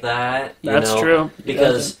spotlight like that. That's true.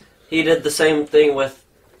 Because he did the same thing with,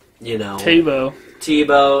 Tebow.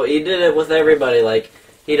 He did it with everybody. Like,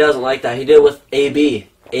 he doesn't like that. He did it with AB.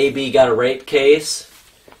 AB got a rape case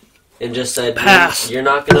and just said, Pass. You're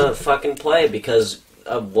not going to fucking play because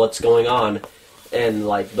of what's going on. And,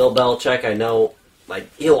 like, Bill Belichick, I know,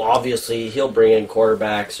 like, he'll bring in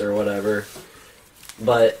quarterbacks or whatever.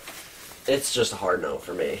 But it's just a hard no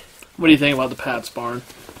for me. What do you think about the Pats, Barn?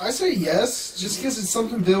 I say yes, just because it's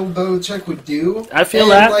something Bill Belichick would do. I feel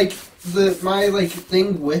and, that. Like, my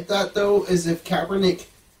thing with that, though, is if Kaepernick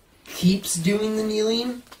keeps doing the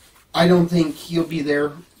kneeling, I don't think he'll be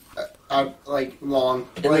there long.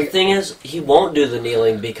 And the thing is, he won't do the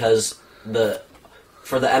kneeling because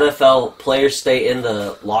for the NFL, players stay in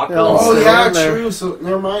the locker room. Oh, Sit yeah, down there. true. So,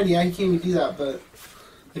 never mind. Yeah, he can't even do that. But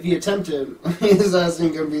if he attempted, his ass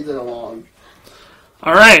ain't going to be there long.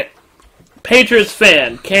 All right. Patriots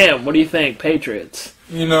fan. Cam, what do you think? Patriots.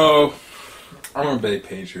 I'm a big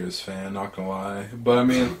Patriots fan, not gonna lie. But I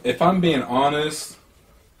mean, if I'm being honest,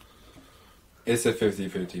 it's a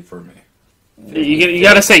 50-50 for me. You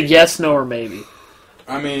got to say yes, no, or maybe.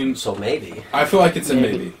 I mean, So maybe. I feel like it's a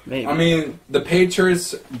maybe. Maybe. I mean, the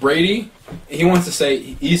Patriots, Brady,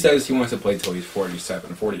 he says he wants to play till he's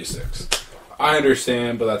 47, 46. I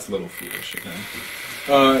understand, but that's a little foolish.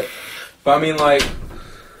 But I mean, like,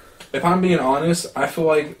 if I'm being honest, I feel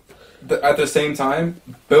like at the same time,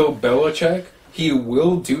 Bill Belichick, he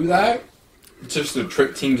will do that just to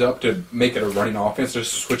trick teams up to make it a running offense,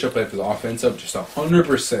 just switch up his offense up just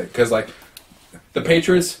 100%. Because, like, the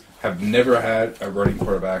Patriots have never had a running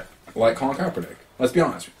quarterback like Colin Kaepernick. Let's be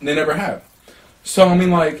honest. They never have. So, I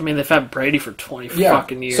mean, they've had Brady for 20 yeah.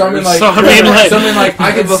 fucking years. So, I mean,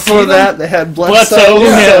 I could Before see that, they had Bledsoe, Bledsoe,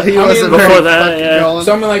 yeah. so he I mean, wasn't before very that, fucking yeah. going.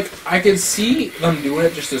 So, I mean, like, I could see them doing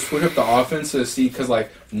it just to switch up the offense to see, because, like,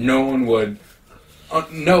 no one would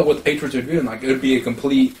know what the Patriots are doing. Like, it would be a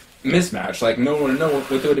complete mismatch. Like, no one would know what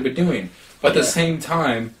they would have been doing. But at the same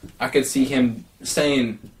time, I could see him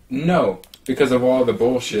saying no because of all the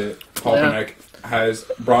bullshit Kaepernick has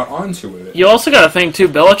brought onto it. You also got to think too.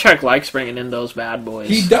 Belichick likes bringing in those bad boys.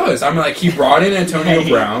 He does. I mean, like he brought in Antonio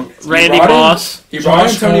Brown, Randy Moss. He brought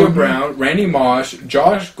in Josh Antonio Gordon. Brown, Randy Moss,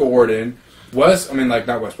 Josh Gordon. Not Wes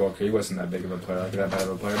Welker. He wasn't that big of a player, like that bad of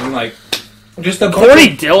a player. I mean, like just a Corey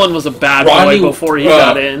Dillon was a bad boy before he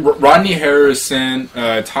got in. Rodney Harrison,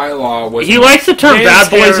 Ty Law was. He likes to turn James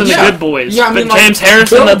bad boys into Harrison. good boys. Yeah, I mean, but like, James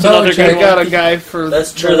Harrison, Bill that's another Belichick good I one. got a guy for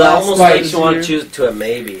That's true. the That last almost like makes you want to year. choose to a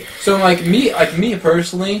maybe. So me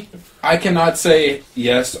personally, I cannot say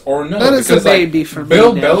yes or no. That is a because, like, maybe for me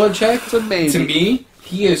Bill now. Belichick, It's a maybe. to me,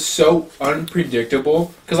 he is so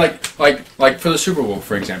unpredictable. Because like for the Super Bowl,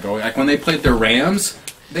 for example, like when they played the Rams,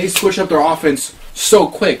 they switched up their offense so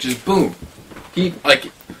quick, just boom.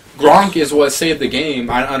 Gronk is what saved the game.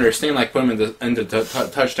 I understand, like put him in the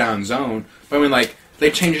touchdown zone, but I mean, like they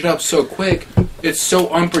changed it up so quick. It's so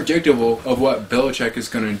unpredictable of what Belichick is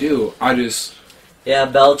going to do. Yeah,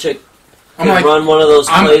 Belichick I'm could like, run one of those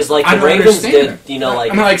plays like I the don't Ravens understand. did. You know,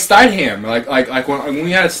 like I mean, like Stidham, like when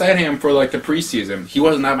we had Stidham for like the preseason, he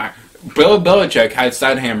wasn't that bad. Bill Belichick had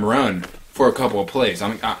Stidham run for a couple of plays.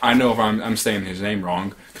 I know if I'm saying his name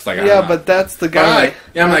wrong. Like, Yeah, but that's the guy.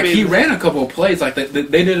 He ran a couple of plays. Like they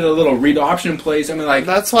did a little read option plays. I mean, like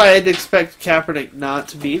That's why I'd expect Kaepernick not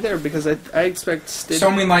to be there because I expect Stidham. so.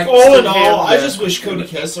 I mean, like All in all, Stidham, I yeah. just wish Cody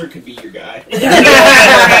Kessler could be your guy.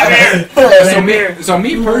 so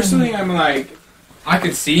me personally, I'm like, I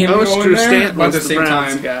could see him Most going Drew there, Stanton but at was the the same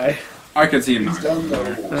Browns time, guy. I could see him He's not. done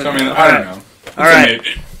though. So I mean, I don't know. All right.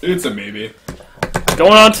 It's a maybe.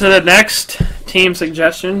 Going on to the next team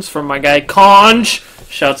suggestions from my guy Conj.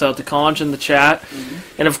 Shouts out to Conj in the chat.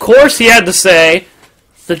 And of course he had to say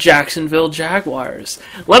the Jacksonville Jaguars.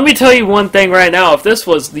 Let me tell you one thing right now. If this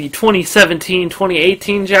was the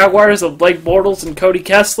 2017-2018 Jaguars of Blake Bortles and Cody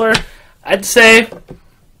Kessler, I'd say,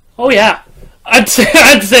 oh yeah. I'd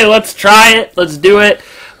say let's try it. Let's do it.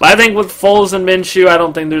 But I think with Foles and Minshew, I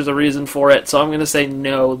don't think there's a reason for it. So I'm going to say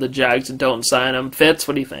no, the Jags don't sign him. Fitz,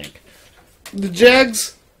 what do you think? The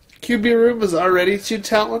Jags QB room is already too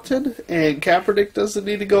talented, and Kaepernick doesn't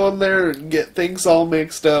need to go in there and get things all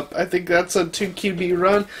mixed up. I think that's a 2 QB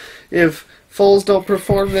run. If Foles don't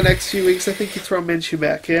perform the next few weeks, I think you throw Minshew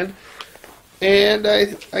back in. And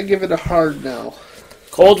I give it a hard no.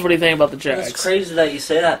 Colds, what do you think about the Jags? it's crazy that you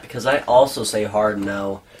say that because I also say hard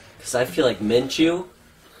no because I feel like Minshew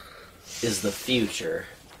is the future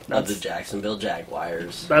of the Jacksonville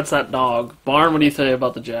Jaguars. That's that dog. Barn, what do you think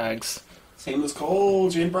about the Jags? Same as Cole,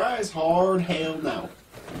 Jim Bryce, hard hell no.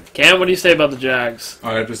 Cam, what do you say about the Jags?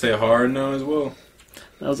 I have to say hard no as well.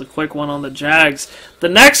 That was a quick one on the Jags. The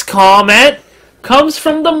next comment comes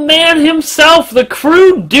from the man himself, the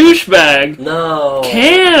crew douchebag. No.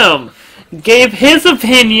 Cam gave his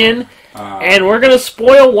opinion, and we're going to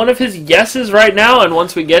spoil one of his yeses right now, and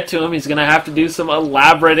once we get to him, he's going to have to do some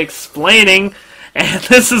elaborate explaining. And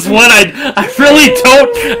this is one I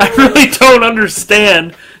really don't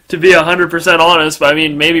understand, to be 100% honest. But I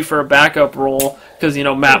mean, maybe for a backup role, because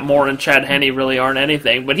Matt Moore and Chad Henne really aren't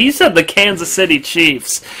anything. But he said the Kansas City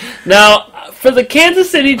Chiefs. Now, for the Kansas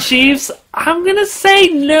City Chiefs, I'm gonna say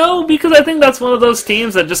no, because I think that's one of those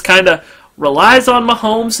teams that just kind of relies on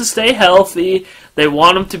Mahomes to stay healthy. They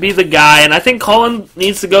want him to be the guy, and I think Collin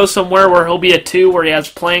needs to go somewhere where he'll be a 2, where he has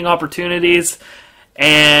playing opportunities.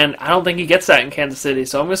 And I don't think he gets that in Kansas City.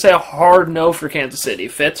 So I'm going to say a hard no for Kansas City.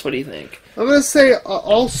 Fitz, what do you think? I'm going to say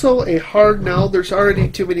also a hard no. There's already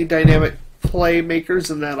too many dynamic playmakers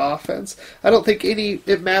in that offense. I don't think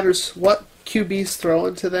it matters what QBs throw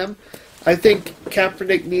into them. I think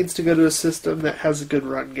Kaepernick needs to go to a system that has a good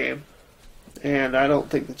run game. And I don't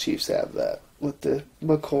think the Chiefs have that with the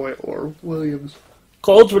McCoy or Williams.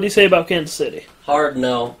 Colds, what do you say about Kansas City? Hard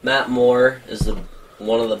no. Matt Moore is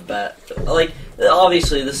one of the best. Like,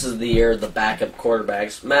 obviously, this is the year of the backup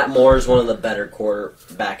quarterbacks. Matt Moore is one of the better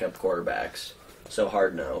backup quarterbacks. So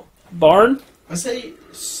hard no. Barn? I say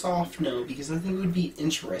soft no because I think it would be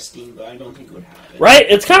interesting, but I don't think it would happen. Right?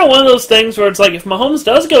 It's kind of one of those things where it's like, if Mahomes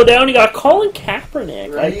does go down, you got Collin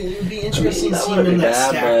Kaepernick. Right? Like, It would be interesting that seeing wouldn't him in be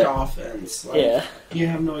that bad, stacked offense. Like, yeah. You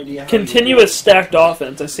have no idea how Continuous stacked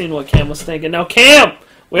offense. I seen what Cam was thinking. Now, Cam,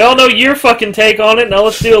 we all know your fucking take on it. Now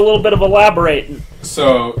let's do a little bit of elaborating.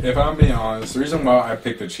 So, if I'm being honest, the reason why I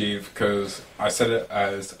picked the Chief because I said it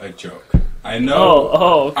as a joke. I know.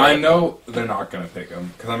 Okay. I know they're not gonna pick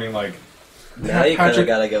him because I mean, like, Now you kind of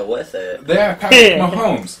got to go with it. They have Patrick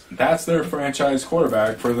Mahomes. That's their franchise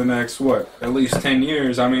quarterback for the next at least 10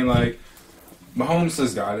 years. I mean, like, Mahomes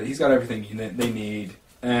has got it. He's got everything they need,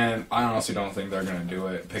 and I honestly don't think they're going to do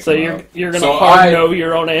it. So you're going to hard no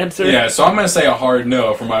your own answer? Yeah, so I'm going to say a hard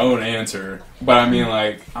no for my own answer. But I mean,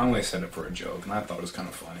 like, I only said it for a joke, and I thought it was kind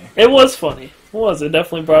of funny. It was funny. It was. It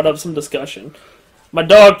definitely brought up some discussion. My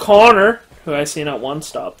dog Connor, who I seen at One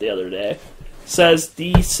Stop the other day, says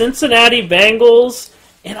the Cincinnati Bengals,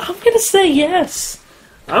 and I'm going to say yes.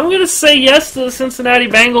 I'm going to say yes to the Cincinnati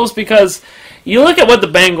Bengals because you look at what the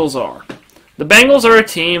Bengals are. The Bengals are a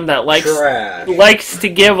team that likes to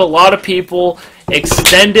give a lot of people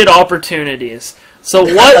extended opportunities. So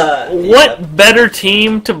what better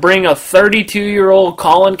team to bring a 32-year-old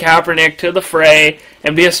Collin Kaepernick to the fray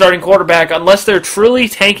and be a starting quarterback unless they're truly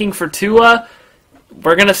tanking for Tua?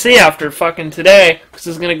 We're going to see after fucking today, because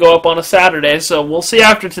it's going to go up on a Saturday, so we'll see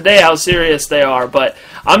after today how serious they are. But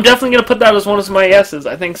I'm definitely going to put that as one of my yeses.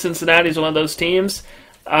 I think Cincinnati's one of those teams.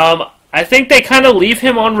 I think they kind of leave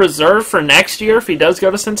him on reserve for next year if he does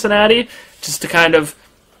go to Cincinnati, just to kind of,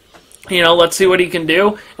 let's see what he can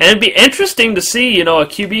do. And it'd be interesting to see, a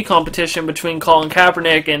QB competition between Collin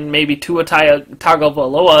Kaepernick and maybe Tua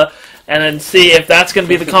Tagovailoa, and then see if that's going to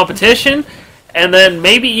be the competition. And then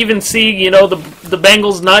maybe even see, the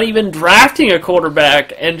Bengals not even drafting a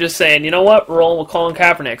quarterback and just saying, you know what, we're rolling with Collin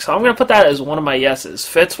Kaepernick. So I'm going to put that as one of my yeses.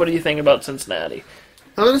 Fitz, what do you think about Cincinnati?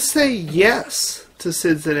 I'm going to say yes to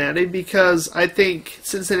Cincinnati because I think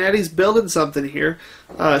Cincinnati's building something here.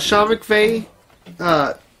 Sean McVay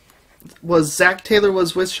Zach Taylor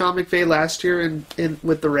was with Sean McVay last year in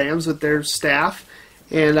with the Rams with their staff,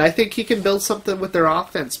 and I think he can build something with their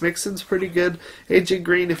offense. Mixon's pretty good. AJ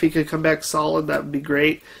Green, if he could come back solid, that would be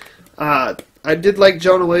great. I did like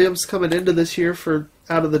Jonah Williams coming into this year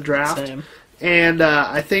out of the draft. Same. And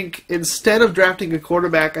I think instead of drafting a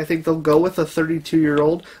quarterback, I think they'll go with a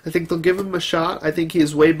 32-year-old. I think they'll give him a shot. I think he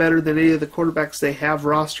is way better than any of the quarterbacks they have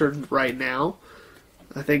rostered right now.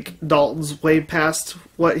 I think Dalton's way past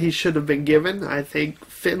what he should have been given. I think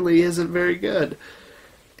Finley isn't very good.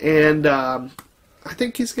 And I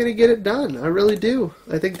think he's going to get it done. I really do.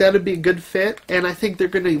 I think that would be a good fit. And I think they're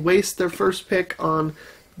going to waste their first pick on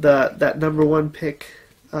that number one pick,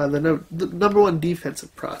 the number one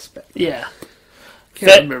defensive prospect. Yeah.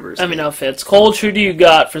 Can't remember his name. Fitz. Colch, who do you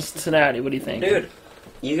got for Cincinnati? What do you think? Dude,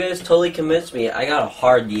 you guys totally convinced me. I got a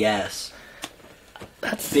hard yes.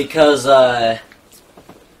 Because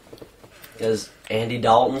Andy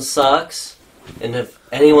Dalton sucks. And if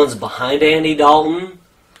anyone's behind Andy Dalton,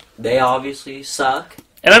 they obviously suck.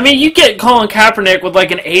 And you get Colin Kaepernick with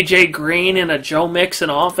like an AJ Green and a Joe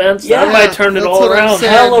Mixon offense. Yeah, that might turn it all around.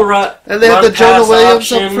 And they have the Jonah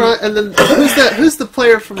Williams up front. And then who's the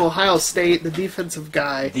player from Ohio State, the defensive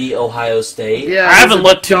guy? The Ohio State. Yeah, I haven't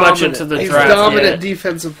looked too much into the draft. He's a dominant yet.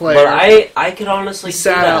 Defensive player. But I could honestly see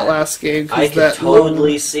sat that. out last game. I could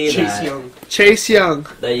totally see that. Chase Young.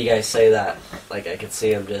 That you guys say that. Like, I could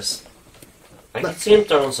see him just... I could see him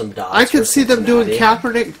throwing some dots. I could see them doing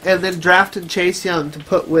Kaepernick and then drafting Chase Young to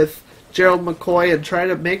put with Gerald McCoy and try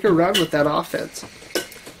to make a run with that offense.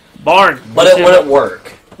 Barn. But it wouldn't work.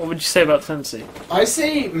 What would you say about Cincy? I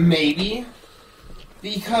say maybe,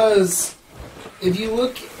 because if you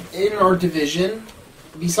look in our division,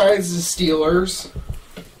 besides the Steelers,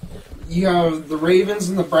 you have the Ravens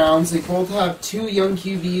and the Browns. They both have two young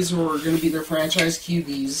QBs who are going to be their franchise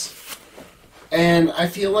QBs. And I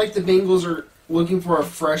feel like the Bengals are looking for a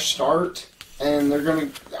fresh start, and they're going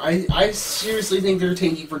to... I seriously think they're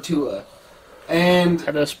tanking for Tua. And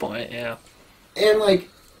at this point, yeah. And,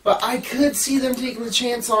 but I could see them taking the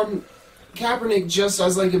chance on Kaepernick just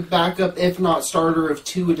as, a backup, if not starter, if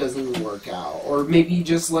Tua doesn't even work out. Or maybe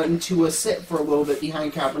just letting Tua sit for a little bit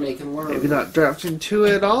behind Kaepernick and learn. Maybe not drafting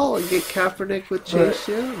Tua at all and get Kaepernick with Chase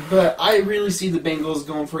Young. But I really see the Bengals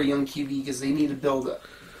going for a young QB because they need to build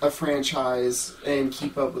a franchise and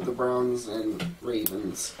keep up with the Browns and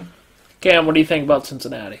Ravens. Cam, what do you think about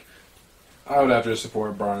Cincinnati? I would have to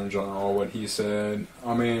support Brian in general, what he said.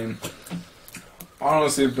 I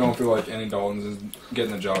honestly don't feel like Andy Dalton is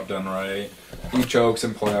getting the job done right. He chokes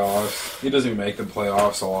in playoffs. He doesn't even make the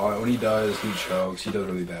playoffs a lot. When he does, he chokes. He does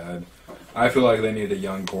really bad. I feel like they need a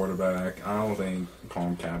young quarterback. I don't think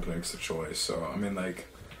Colin Kaepernick's the choice. So,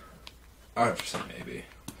 I have to say maybe.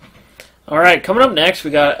 All right, coming up next,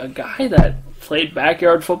 we got a guy that played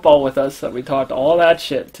backyard football with us that we talked all that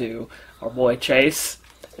shit to, our boy Chase.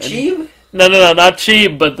 Cheeb? No, not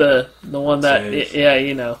Cheeb, but the one that, Chase.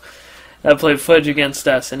 that played fudge against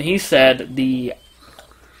us. And he said the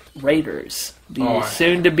Raiders. The Oh,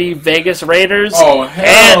 soon-to-be Vegas Raiders. Oh,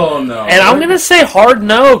 hell no. And I'm going to say hard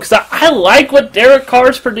no, because I like what Derek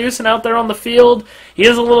Carr's producing out there on the field. He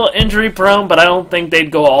is a little injury-prone, but I don't think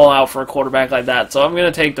they'd go all out for a quarterback like that. So I'm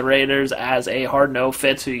going to take the Raiders as a hard no.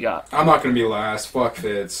 Fitz, who you got? I'm not going to be last. Fuck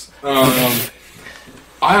Fitz.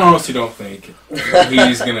 I honestly don't think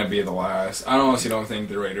he's going to be the last. I honestly don't think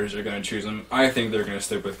the Raiders are going to choose him. I think they're going to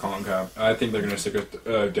stick with Collin Kaepernick. I think they're going to stick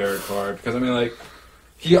with Derek Carr. Because, I mean, like,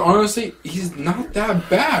 he's not that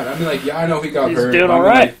bad. I mean, like, yeah, I know he got hurt. He's doing all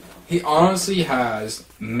Like, right. he honestly has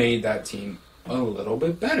made that team a little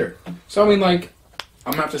bit better. So, I mean, like,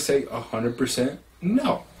 I'm going to have to say 100%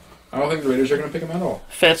 no. I don't think the Raiders are going to pick him at all.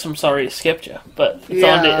 Fitz, I'm sorry to skip you, but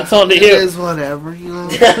Yeah, it's on to it you. is whatever, you know.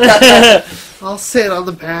 I'll sit on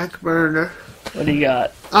the back burner. What do you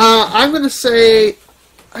got? I'm gonna say,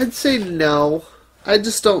 I'd say no. I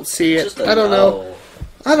just don't see it. Just a I don't know.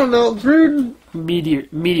 I don't know. Gruden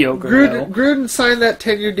Mediocre. no. Gruden signed that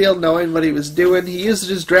 10-year deal knowing what he was doing. He used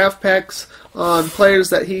his draft picks on players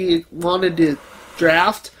that he wanted to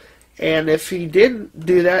draft. And if he didn't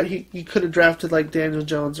do that, he could have drafted like Daniel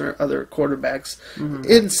Jones or other quarterbacks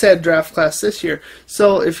in said draft class this year.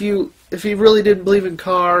 So if he really didn't believe in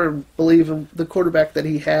Carr and believe in the quarterback that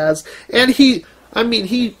he has, and he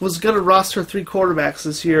was going to roster 3 quarterbacks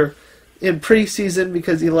this year in preseason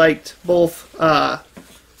because he liked both. God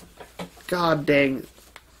dang,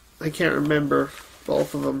 I can't remember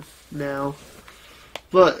both of them now.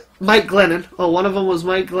 But Mike Glennon. Oh, one of them was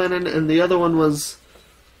Mike Glennon, and the other one was.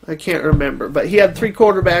 I can't remember, but he had 3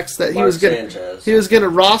 quarterbacks that he was going to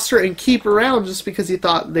roster and keep around just because he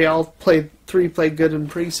thought they all played good in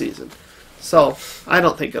preseason. So I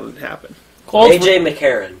don't think it would happen. A.J.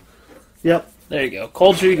 McCarron. Yep, There you go.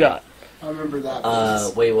 Colt, who you got? I remember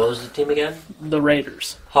that. Wait, what was the team again? The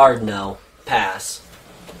Raiders. Hard no. Pass.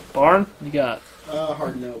 Barn, you got?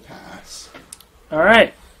 Hard no pass. All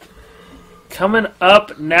right. Coming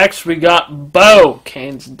up next, we got Bo,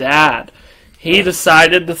 Kane's dad. He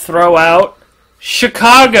decided to throw out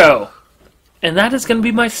Chicago. And that is going to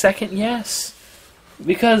be my second yes.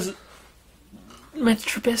 Because Mitch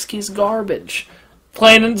Trubisky's garbage.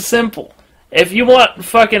 Plain and simple. If you want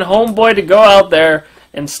fucking homeboy to go out there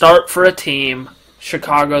and start for a team,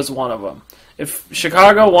 Chicago's one of them. If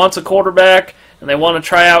Chicago wants a quarterback and they want to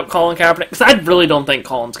try out Collin Kaepernick, because I really don't think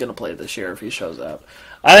Collin's going to play this year if he shows up.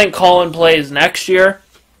 I think Collin plays next year.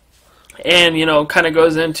 And, kind of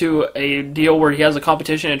goes into a deal where he has a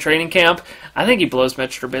competition in training camp. I think he blows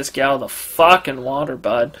Mitch Trubisky out of the fucking water,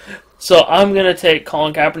 bud. So I'm going to take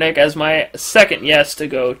Collin Kaepernick as my second yes to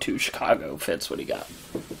go to Chicago. Fitz, what do you got?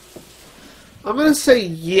 I'm going to say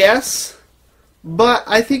yes, but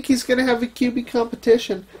I think he's going to have a QB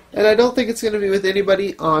competition, and I don't think it's going to be with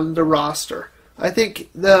anybody on the roster. I think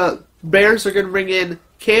the Bears are going to bring in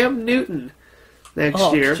Cam Newton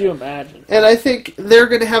next year. Could you imagine? And I think they're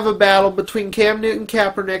going to have a battle between Cam Newton and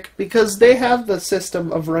Kaepernick because they have the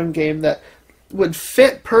system of run game that would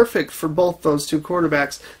fit perfect for both those 2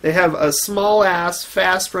 quarterbacks. They have a small-ass,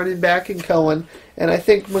 fast running back in Cohen, and I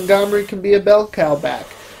think Montgomery can be a bell cow back.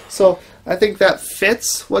 So I think that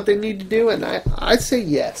fits what they need to do, and I say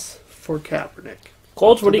yes for Kaepernick.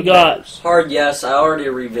 Colts, what do you got? Hard yes. I already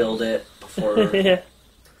revealed it before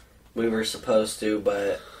we were supposed to,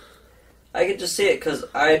 but I could just see it because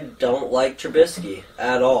I don't like Trubisky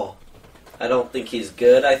at all. I don't think he's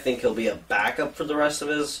good. I think he'll be a backup for the rest of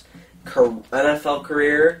his NFL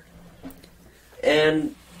career.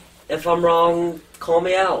 And if I'm wrong, call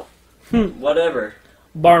me out. Whatever.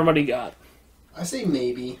 Barn, what do you got? I say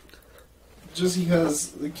maybe. Just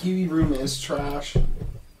because the QB room is trash.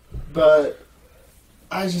 But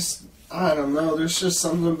I don't know. There's just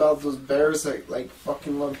something about those Bears that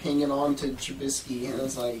fucking love hanging on to Trubisky, and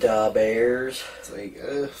it's like the Bears. It's like,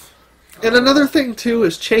 ugh. And another thing too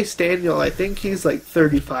is Chase Daniel. I think he's like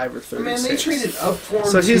 35 or 36. Man, they traded up for him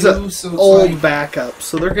so he's an old backup.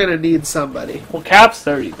 So they're gonna need somebody. Well, Cap's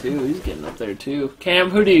 32. He's getting up there too. Cam,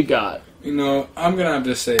 who do you got? I'm going to have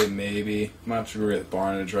to say maybe. I'm going to have to agree with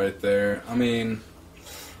Barnage right there. I mean,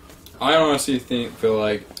 I honestly feel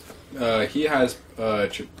like he has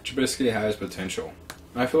Trubisky has potential.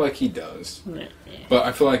 I feel like he does, but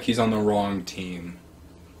I feel like he's on the wrong team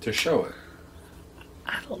to show it.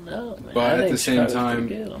 I don't know, man. But at the same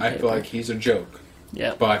time, I feel like he's a joke.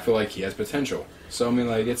 Yeah. But I feel like he has potential. So I mean,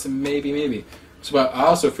 like it's a maybe. So, but I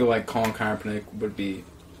also feel like Collin Kaepernick would be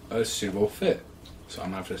a suitable fit. So I'm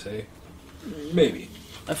gonna have to say maybe.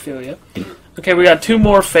 I feel you. Okay, we got 2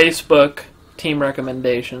 more Facebook team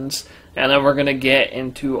recommendations. And then we're going to get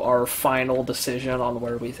into our final decision on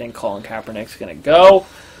where we think Collin Kaepernick's going to go.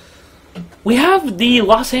 We have the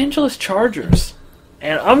Los Angeles Chargers.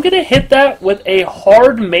 And I'm going to hit that with a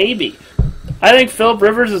hard maybe. I think Phillip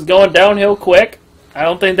Rivers is going downhill quick. I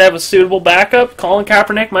don't think they have a suitable backup. Collin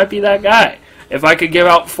Kaepernick might be that guy. If I could give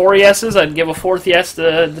out 4 yeses, I'd give a 4th yes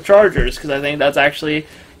to the Chargers, because I think that's actually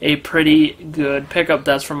a pretty good pickup.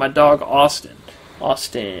 That's from my dog, Austin.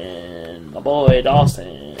 Austin, my boy,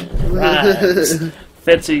 Dawson. Right.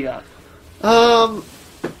 Fitz, who you got?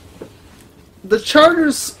 The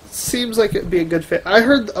Chargers seems like it'd be a good fit. I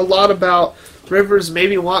heard a lot about Rivers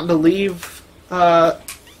maybe wanting to leave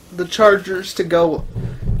the Chargers to go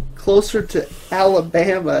closer to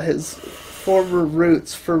Alabama, his former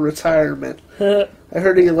roots, for retirement. I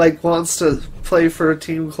heard he wants to play for a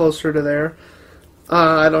team closer to there.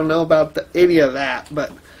 I don't know about any of that,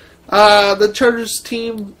 but the Chargers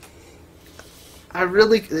team,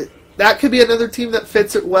 that could be another team that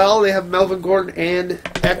fits it well. They have Melvin Gordon and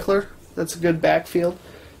Eckler. That's a good backfield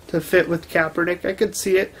to fit with Kaepernick. I could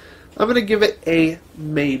see it. I'm going to give it a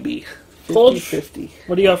maybe. 50-50.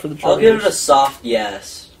 What do you got for the Chargers? I'll give it a soft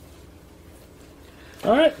yes.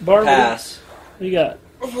 All right, Barb. Pass. What do you got?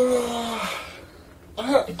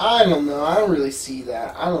 I don't know. I don't really see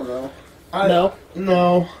that. I don't know. No?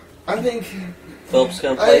 No. I think Phillips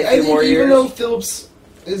going to play a few more even years. though Phillips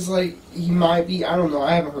is he might be, I don't know,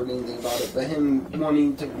 I haven't heard anything about it, but him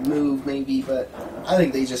wanting to move maybe, but I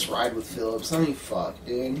think they just ride with Phillips. I mean, fuck,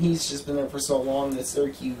 dude. He's just been there for so long, it's their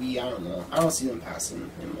QB, I don't know. I don't see them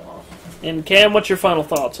passing him off. And Cam, what's your final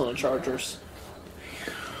thoughts on the Chargers?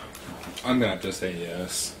 I'm going to have to say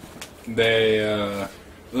yes. They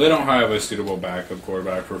don't have a suitable backup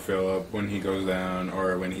quarterback for Phillip when he goes down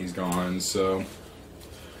or when he's gone, so...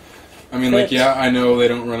 I mean, I know they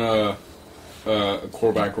don't run a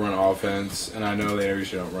quarterback run offense, and I know they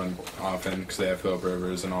usually don't run offense because they have Phillip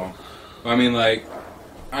Rivers and all. But I mean,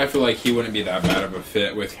 I feel like he wouldn't be that bad of a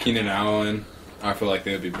fit with Keenan Allen. I feel like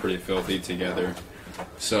they would be pretty filthy together.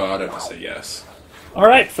 So I'd have to say yes. All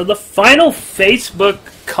right, for the final Facebook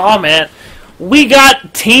comment, we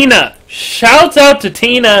got Tina. Shouts out to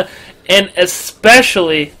Tina, and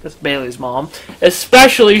especially, that's Bailey's mom,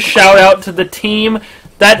 especially shout out to the team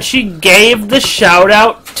that she gave the shout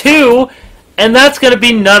out to, and that's going to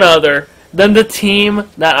be none other than the team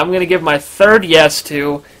that I'm going to give my 3rd yes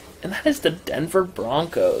to, and that is the Denver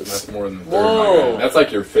Broncos. That's more than the 3rd. Whoa. That's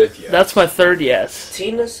like your 5th yes. That's my 3rd yes.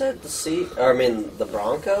 Tina said the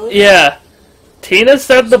Broncos? Yeah. Tina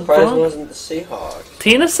said the Surprised it Broncos. wasn't the Seahawks.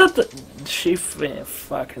 Tina said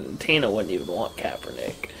Tina wouldn't even want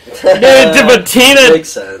Kaepernick. Dude, but Tina, Makes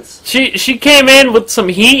sense. she came in with some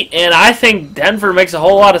heat, and I think Denver makes a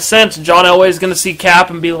whole lot of sense. John Elway's going to see Cap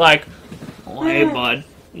and be like, oh, hey, bud,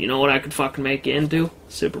 you know what I could fucking make you into?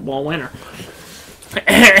 Super Bowl winner.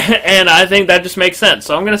 And I think that just makes sense.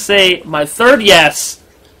 So I'm going to say my 3rd yes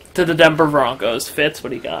to the Denver Broncos. Fitz, what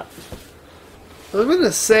do you got? I'm going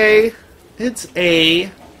to say it's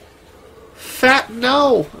a fat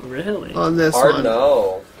no Really? on this Hard one.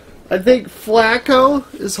 no. I think Flacco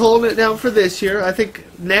is holding it down for this year. I think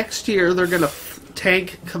next year they're going to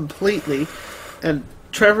tank completely, and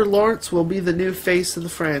Trevor Lawrence will be the new face of the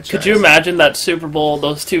franchise. Could you imagine that Super Bowl,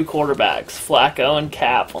 those 2 quarterbacks, Flacco and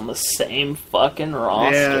Cap, on the same fucking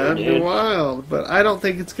roster, Yeah, that'd be dude? wild. But I don't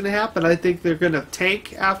think it's going to happen. I think they're going to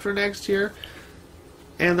tank after next year,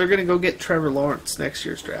 and they're going to go get Trevor Lawrence next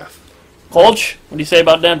year's draft. Colch, what do you say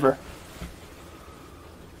about Denver?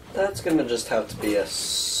 That's going to just have to be a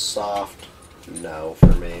soft no for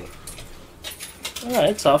me. All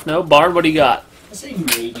right, soft no. Barn, what do you got? I say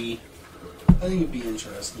maybe. I think it'd be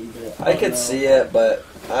interesting, but I could see it, but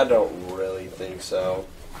I don't really think so.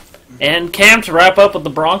 And Cam, to wrap up with the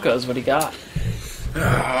Broncos, what do you got?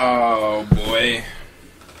 Oh, boy.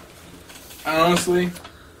 Honestly,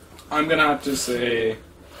 I'm going to have to say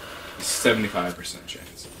 75%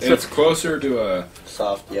 chance. It's closer to a...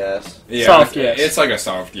 Soft yes. Yeah, Soft yes. It's like a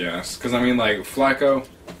soft yes. Because, I mean, Flacco,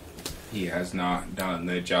 he has not done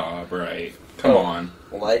the job right. Come on.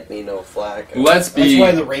 Like me, no Flacco. that's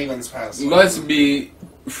why the Ravens passed. Let's be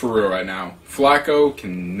for real right now. Flacco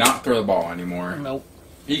cannot throw the ball anymore. Nope.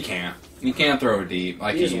 He can't. He can't throw deep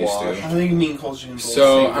like He's he used washed. I to. think me and Colton both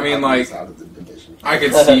So, say I mean, Ravens out of the division.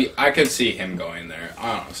 I could see him going there.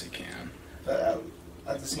 I honestly can. But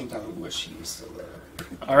at the same time, I wish he was still there.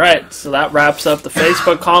 All right, so that wraps up the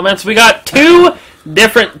Facebook comments. We got 2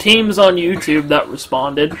 different teams on YouTube that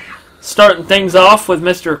responded. Starting things off with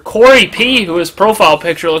Mr. Corey P., who his profile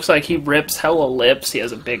picture looks like he rips hella lips. He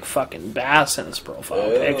has a big fucking bass in his profile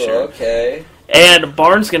picture. Okay. And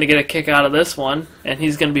Barnes going to get a kick out of this one, and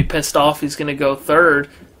he's going to be pissed off. He's going to go 3rd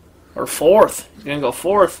or 4th. He's going to go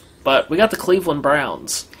 4th, but we got the Cleveland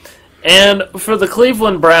Browns. And for the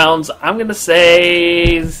Cleveland Browns, I'm going to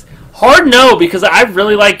say Hard no, because I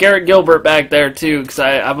really like Garrett Gilbert back there, too, because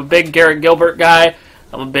I'm a big Garrett Gilbert guy.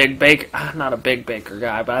 I'm a big Baker, not a big Baker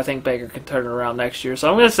guy, but I think Baker can turn it around next year. So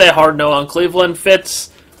I'm going to say hard no on Cleveland.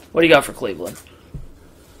 Fitz, what do you got for Cleveland?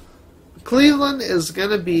 Cleveland is going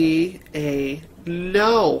to be a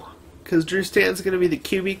no, because Drew Stanton's going to be the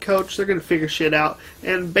QB coach. They're going to figure shit out,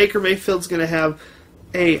 and Baker Mayfield's going to have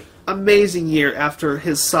a amazing year after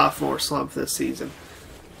his sophomore slump this season.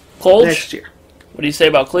 Colts? Next year. What do you say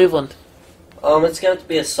about Cleveland? It's going to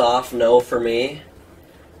be a soft no for me.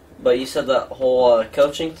 But you said that whole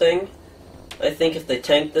coaching thing. I think if they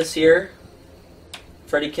tank this year,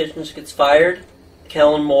 Freddie Kitchens gets fired,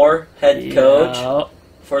 Kellen Moore, head coach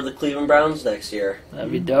for the Cleveland Browns next year.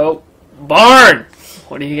 That'd be dope. Barn,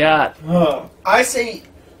 what do you got? I say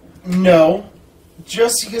no,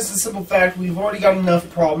 just because of the simple fact we've already got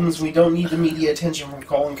enough problems. We don't need the media attention from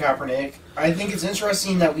Collin Kaepernick. I think it's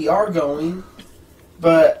interesting that we are going,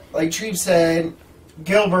 but like Treeb said,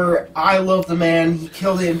 Gilbert, I love the man. He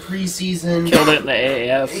killed it in preseason. Killed it in the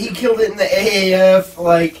AAF. He killed it in the AAF.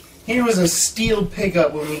 Like, he was a steal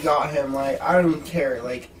pickup when we got him. Like, I don't care.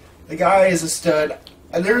 Like, the guy is a stud.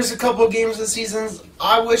 There's a couple of games this season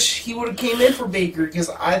I wish he would have came in for Baker, because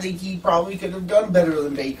I think he probably could have done better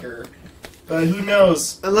than Baker. But who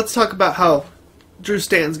knows? And let's talk about how Drew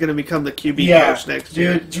Stanton's going to become the QB coach next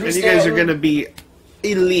year. Drew and you guys are going to be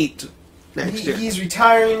elite next year. He's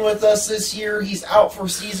retiring with us this year. He's out for a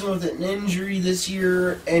season with an injury this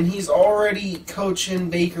year, and he's already coaching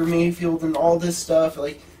Baker Mayfield and all this stuff.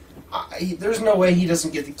 Like, there's no way he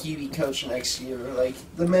doesn't get the QB coach next year. Like,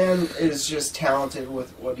 the man is just talented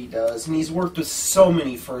with what he does, and he's worked with so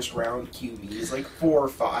many first-round QBs, like 4 or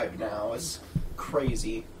 5 now. It's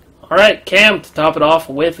crazy. All right, Cam, to top it off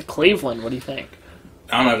with Cleveland, what do you think?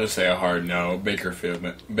 I'm going to say a hard no. Baker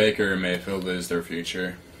Mayfield is their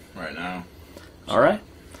future right now. All right.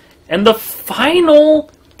 And the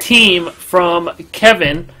final team from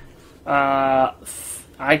Kevin, I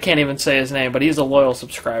can't even say his name, but he's a loyal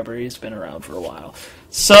subscriber. He's been around for a while.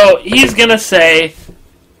 So he's going to say,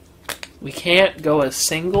 we can't go a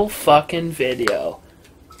single fucking video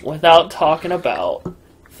without talking about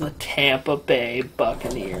the Tampa Bay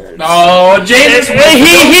Buccaneers. Oh, Jameis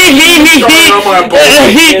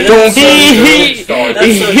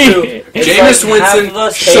Jameis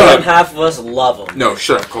Winston, shut up. Half of us love him. No,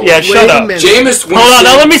 shut up, Cole. Yeah, shut up. Jameis Winston. Hold on,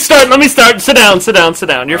 now let me start. Sit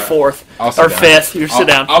down. You're fourth. I'll sit or down. fifth. You're sit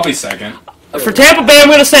down. I'll be second. For Tampa Bay, I'm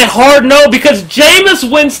going to say hard no, because Jameis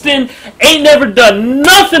Winston ain't never done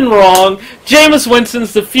nothing wrong. Jameis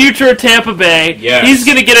Winston's the future of Tampa Bay. Yes. He's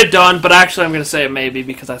going to get it done, but actually I'm going to say it maybe,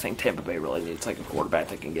 because I think Tampa Bay really needs like a quarterback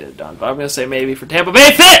that can get it done. But I'm going to say maybe for Tampa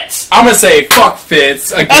Bay. Fitz! I'm going to say fuck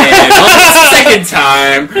Fitz again on the second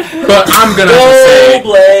time, but I'm going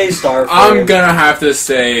to have to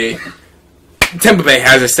say Tampa Bay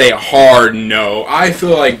has to say a hard no. I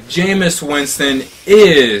feel like Jameis Winston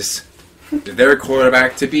is their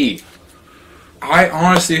quarterback to be. I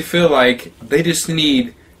honestly feel like they just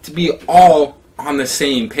need to be all on the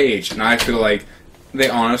same page, and I feel like they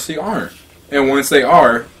honestly aren't. And once they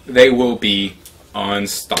are, they will be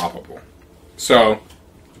unstoppable. So,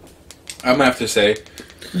 I'm going to have to say,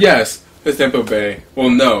 yes, to Tampa Bay. Well,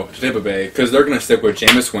 no, to Tampa Bay, because they're going to stick with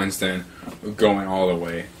Jameis Winston going all the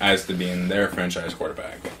way as to being their franchise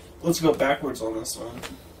quarterback. Let's go backwards on this one.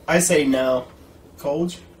 I say no.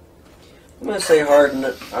 Colge? I'm going to say hard.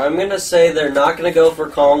 I'm going to say they're not going to go for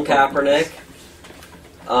Colin Kaepernick.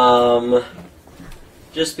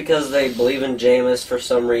 Just because they believe in Jameis for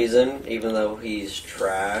some reason, even though he's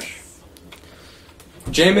trash.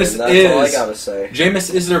 Jameis That's is all I gotta say.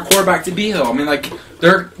 Jameis is their quarterback to be, though. I mean, like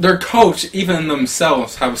their coach, even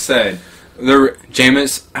themselves, have said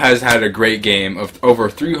Jameis has had a great game of over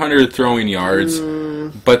 300 throwing yards,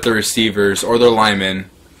 but the receivers or their linemen.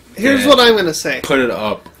 Here's what I'm going to say. Put it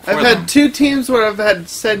up. I've had 2 teams where I've had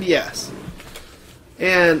said yes,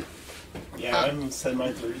 and Yeah, I haven't said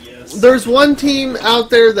my third yes. there's one team out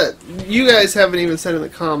there that you guys haven't even said in the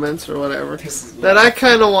comments or whatever that I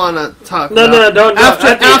kind of want to talk about. No, don't.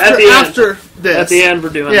 After this. At the end, we're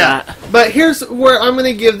doing that. But here's where I'm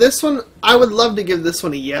going to give this one. I would love to give this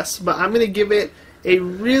one a yes, but I'm going to give it a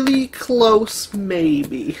really close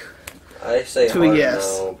maybe. I say To a hard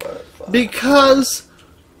yes. no, but fuck. Because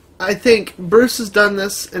I think Bruce has done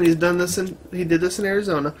this, and he did this in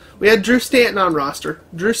Arizona. We had Drew Stanton on roster.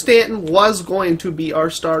 Drew Stanton was going to be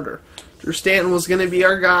our starter. Drew Stanton was going to be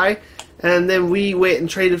our guy, and then we went and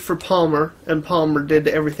traded for Palmer, and Palmer did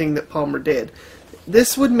everything that Palmer did.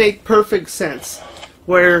 This would make perfect sense,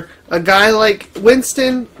 where a guy like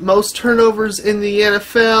Winston, most turnovers in the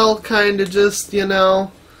NFL, kind of just,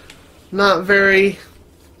 not very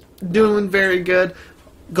doing very good,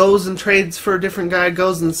 goes and trades for a different guy,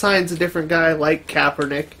 goes and signs a different guy like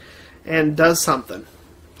Kaepernick, and does something,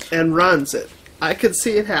 and runs it. I could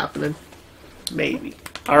see it happening. Maybe.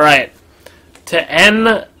 All right. To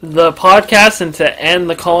end the podcast and to end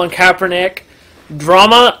the Collin Kaepernick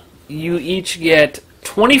drama, you each get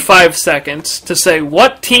 25 seconds to say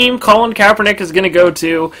what team Collin Kaepernick is going to go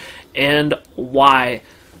to and why.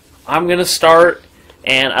 I'm going to start,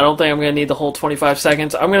 and I don't think I'm going to need the whole 25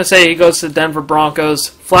 seconds. I'm going to say he goes to the Denver Broncos.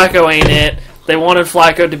 Flacco ain't it. They wanted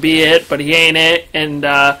Flacco to be it, but he ain't it. And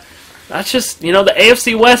that's just, the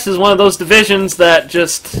AFC West is one of those divisions that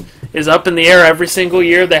just is up in the air every single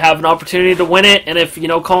year. They have an opportunity to win it, and if,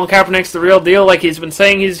 Colin Kaepernick's the real deal, like he's been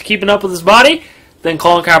saying he's keeping up with his body, then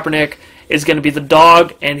Colin Kaepernick is going to be the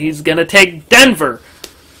dog, and he's going to take Denver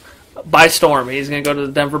by storm. He's going to go to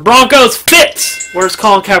the Denver Broncos. Fitz! Where's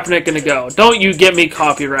Colin Kaepernick going to go? Don't you get me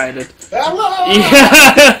copyrighted.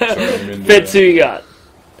 Fitz, who you got?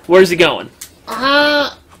 Where's he going?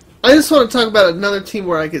 I just want to talk about another team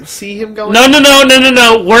where I could see him going.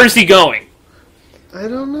 No. Where's he going? I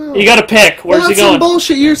don't know. You got to pick. Where's he going? That's some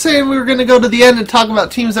bullshit. You're saying we were going to go to the end and talk about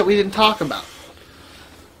teams that we didn't talk about.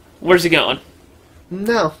 Where's he going?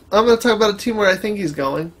 No. I'm going to talk about a team where I think he's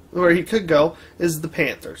going, where he could go, is the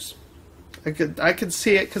Panthers. I could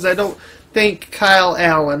see it because I don't think Kyle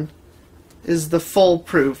Allen is the full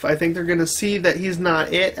proof. I think they're going to see that he's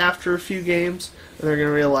not it after a few games, and they're going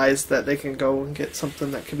to realize that they can go and get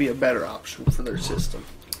something that could be a better option for their system.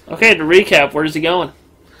 Okay, to recap, where's he going?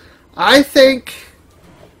 I think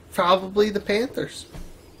probably the Panthers.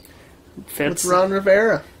 Fitz, with Ron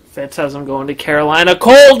Rivera. Fitz has him going to Carolina.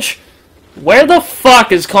 Colge, where the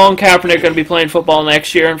fuck is Colin Kaepernick going to be playing football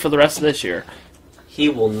next year and for the rest of this year? He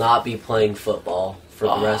will not be playing football for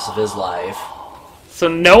the rest of his life. So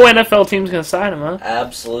no NFL team's going to sign him, huh?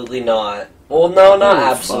 Absolutely not. Well, no, not Oh,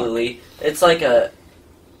 absolutely. Fuck. It's like a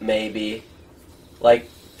maybe. Like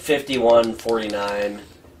 51-49.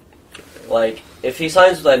 Like, if he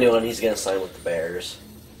signs with anyone, he's going to sign with the Bears.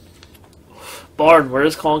 Bard, where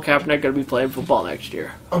is Colin Kaepernick going to be playing football next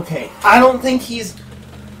year? Okay, I don't think he's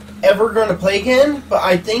ever going to play again, but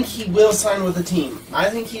I think he will sign with a team. I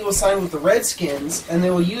think he will sign with the Redskins, and they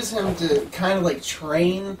will use him to kind of like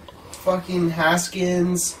train fucking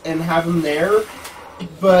Haskins and have him there.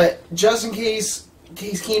 But just in case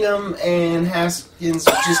Keenum and Haskins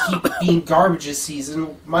just keep being garbage this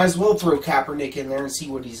season, might as well throw Kaepernick in there and see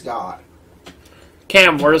what he's got.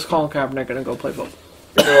 Cam, where is Colin Kaepernick going to go play football?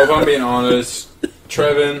 So if I'm being honest,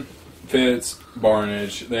 Trevin, Fitz,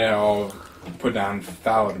 Barnage, they all put down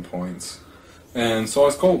valid points. And so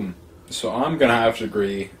is Colton. So I'm going to have to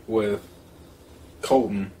agree with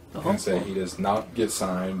Colton and say he does not get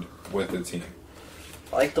signed with the team.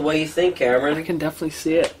 I like the way you think, Cameron. I can definitely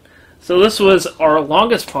see it. So this was our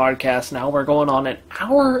longest podcast now. We're going on an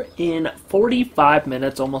hour and 45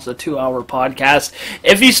 minutes, almost a 2-hour podcast.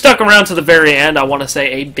 If you stuck around to the very end, I want to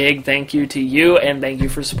say a big thank you to you, and thank you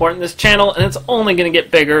for supporting this channel, and it's only going to get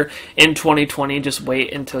bigger in 2020. Just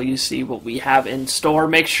wait until you see what we have in store.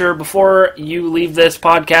 Make sure before you leave this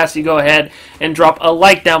podcast, you go ahead and drop a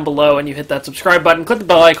like down below, and you hit that subscribe button. Click the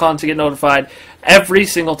bell icon to get notified every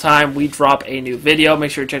single time we drop a new video. Make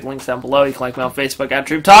sure you check the links down below. You can like me on Facebook at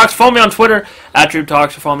Treeb Talks. Follow me on Twitter at Treeb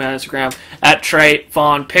Talks, or follow me on Instagram at Trey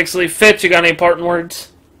Vaughn Pixley. Fitz, you got any parting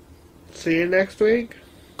words? See you next week.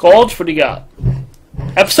 Colge, what do you got?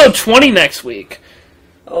 Episode 20 next week.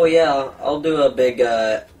 Oh yeah, I'll do a big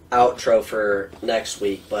outro for next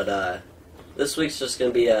week, but this week's just gonna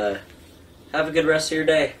be have a good rest of your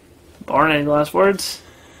day. Barn, any last words?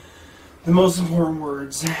 The most important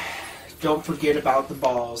words. Don't forget about the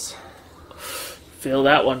balls. Feel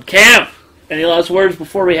that one. Cam, any last words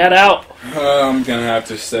before we head out? I'm going to have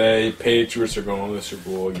to say Patriots are going to the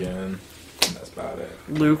Super Bowl again. That's about it.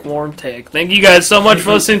 Lukewarm take. Thank you guys so much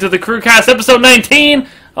for listening to the Crewcast episode 19. I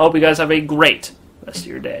hope you guys have a great rest of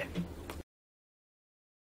your day.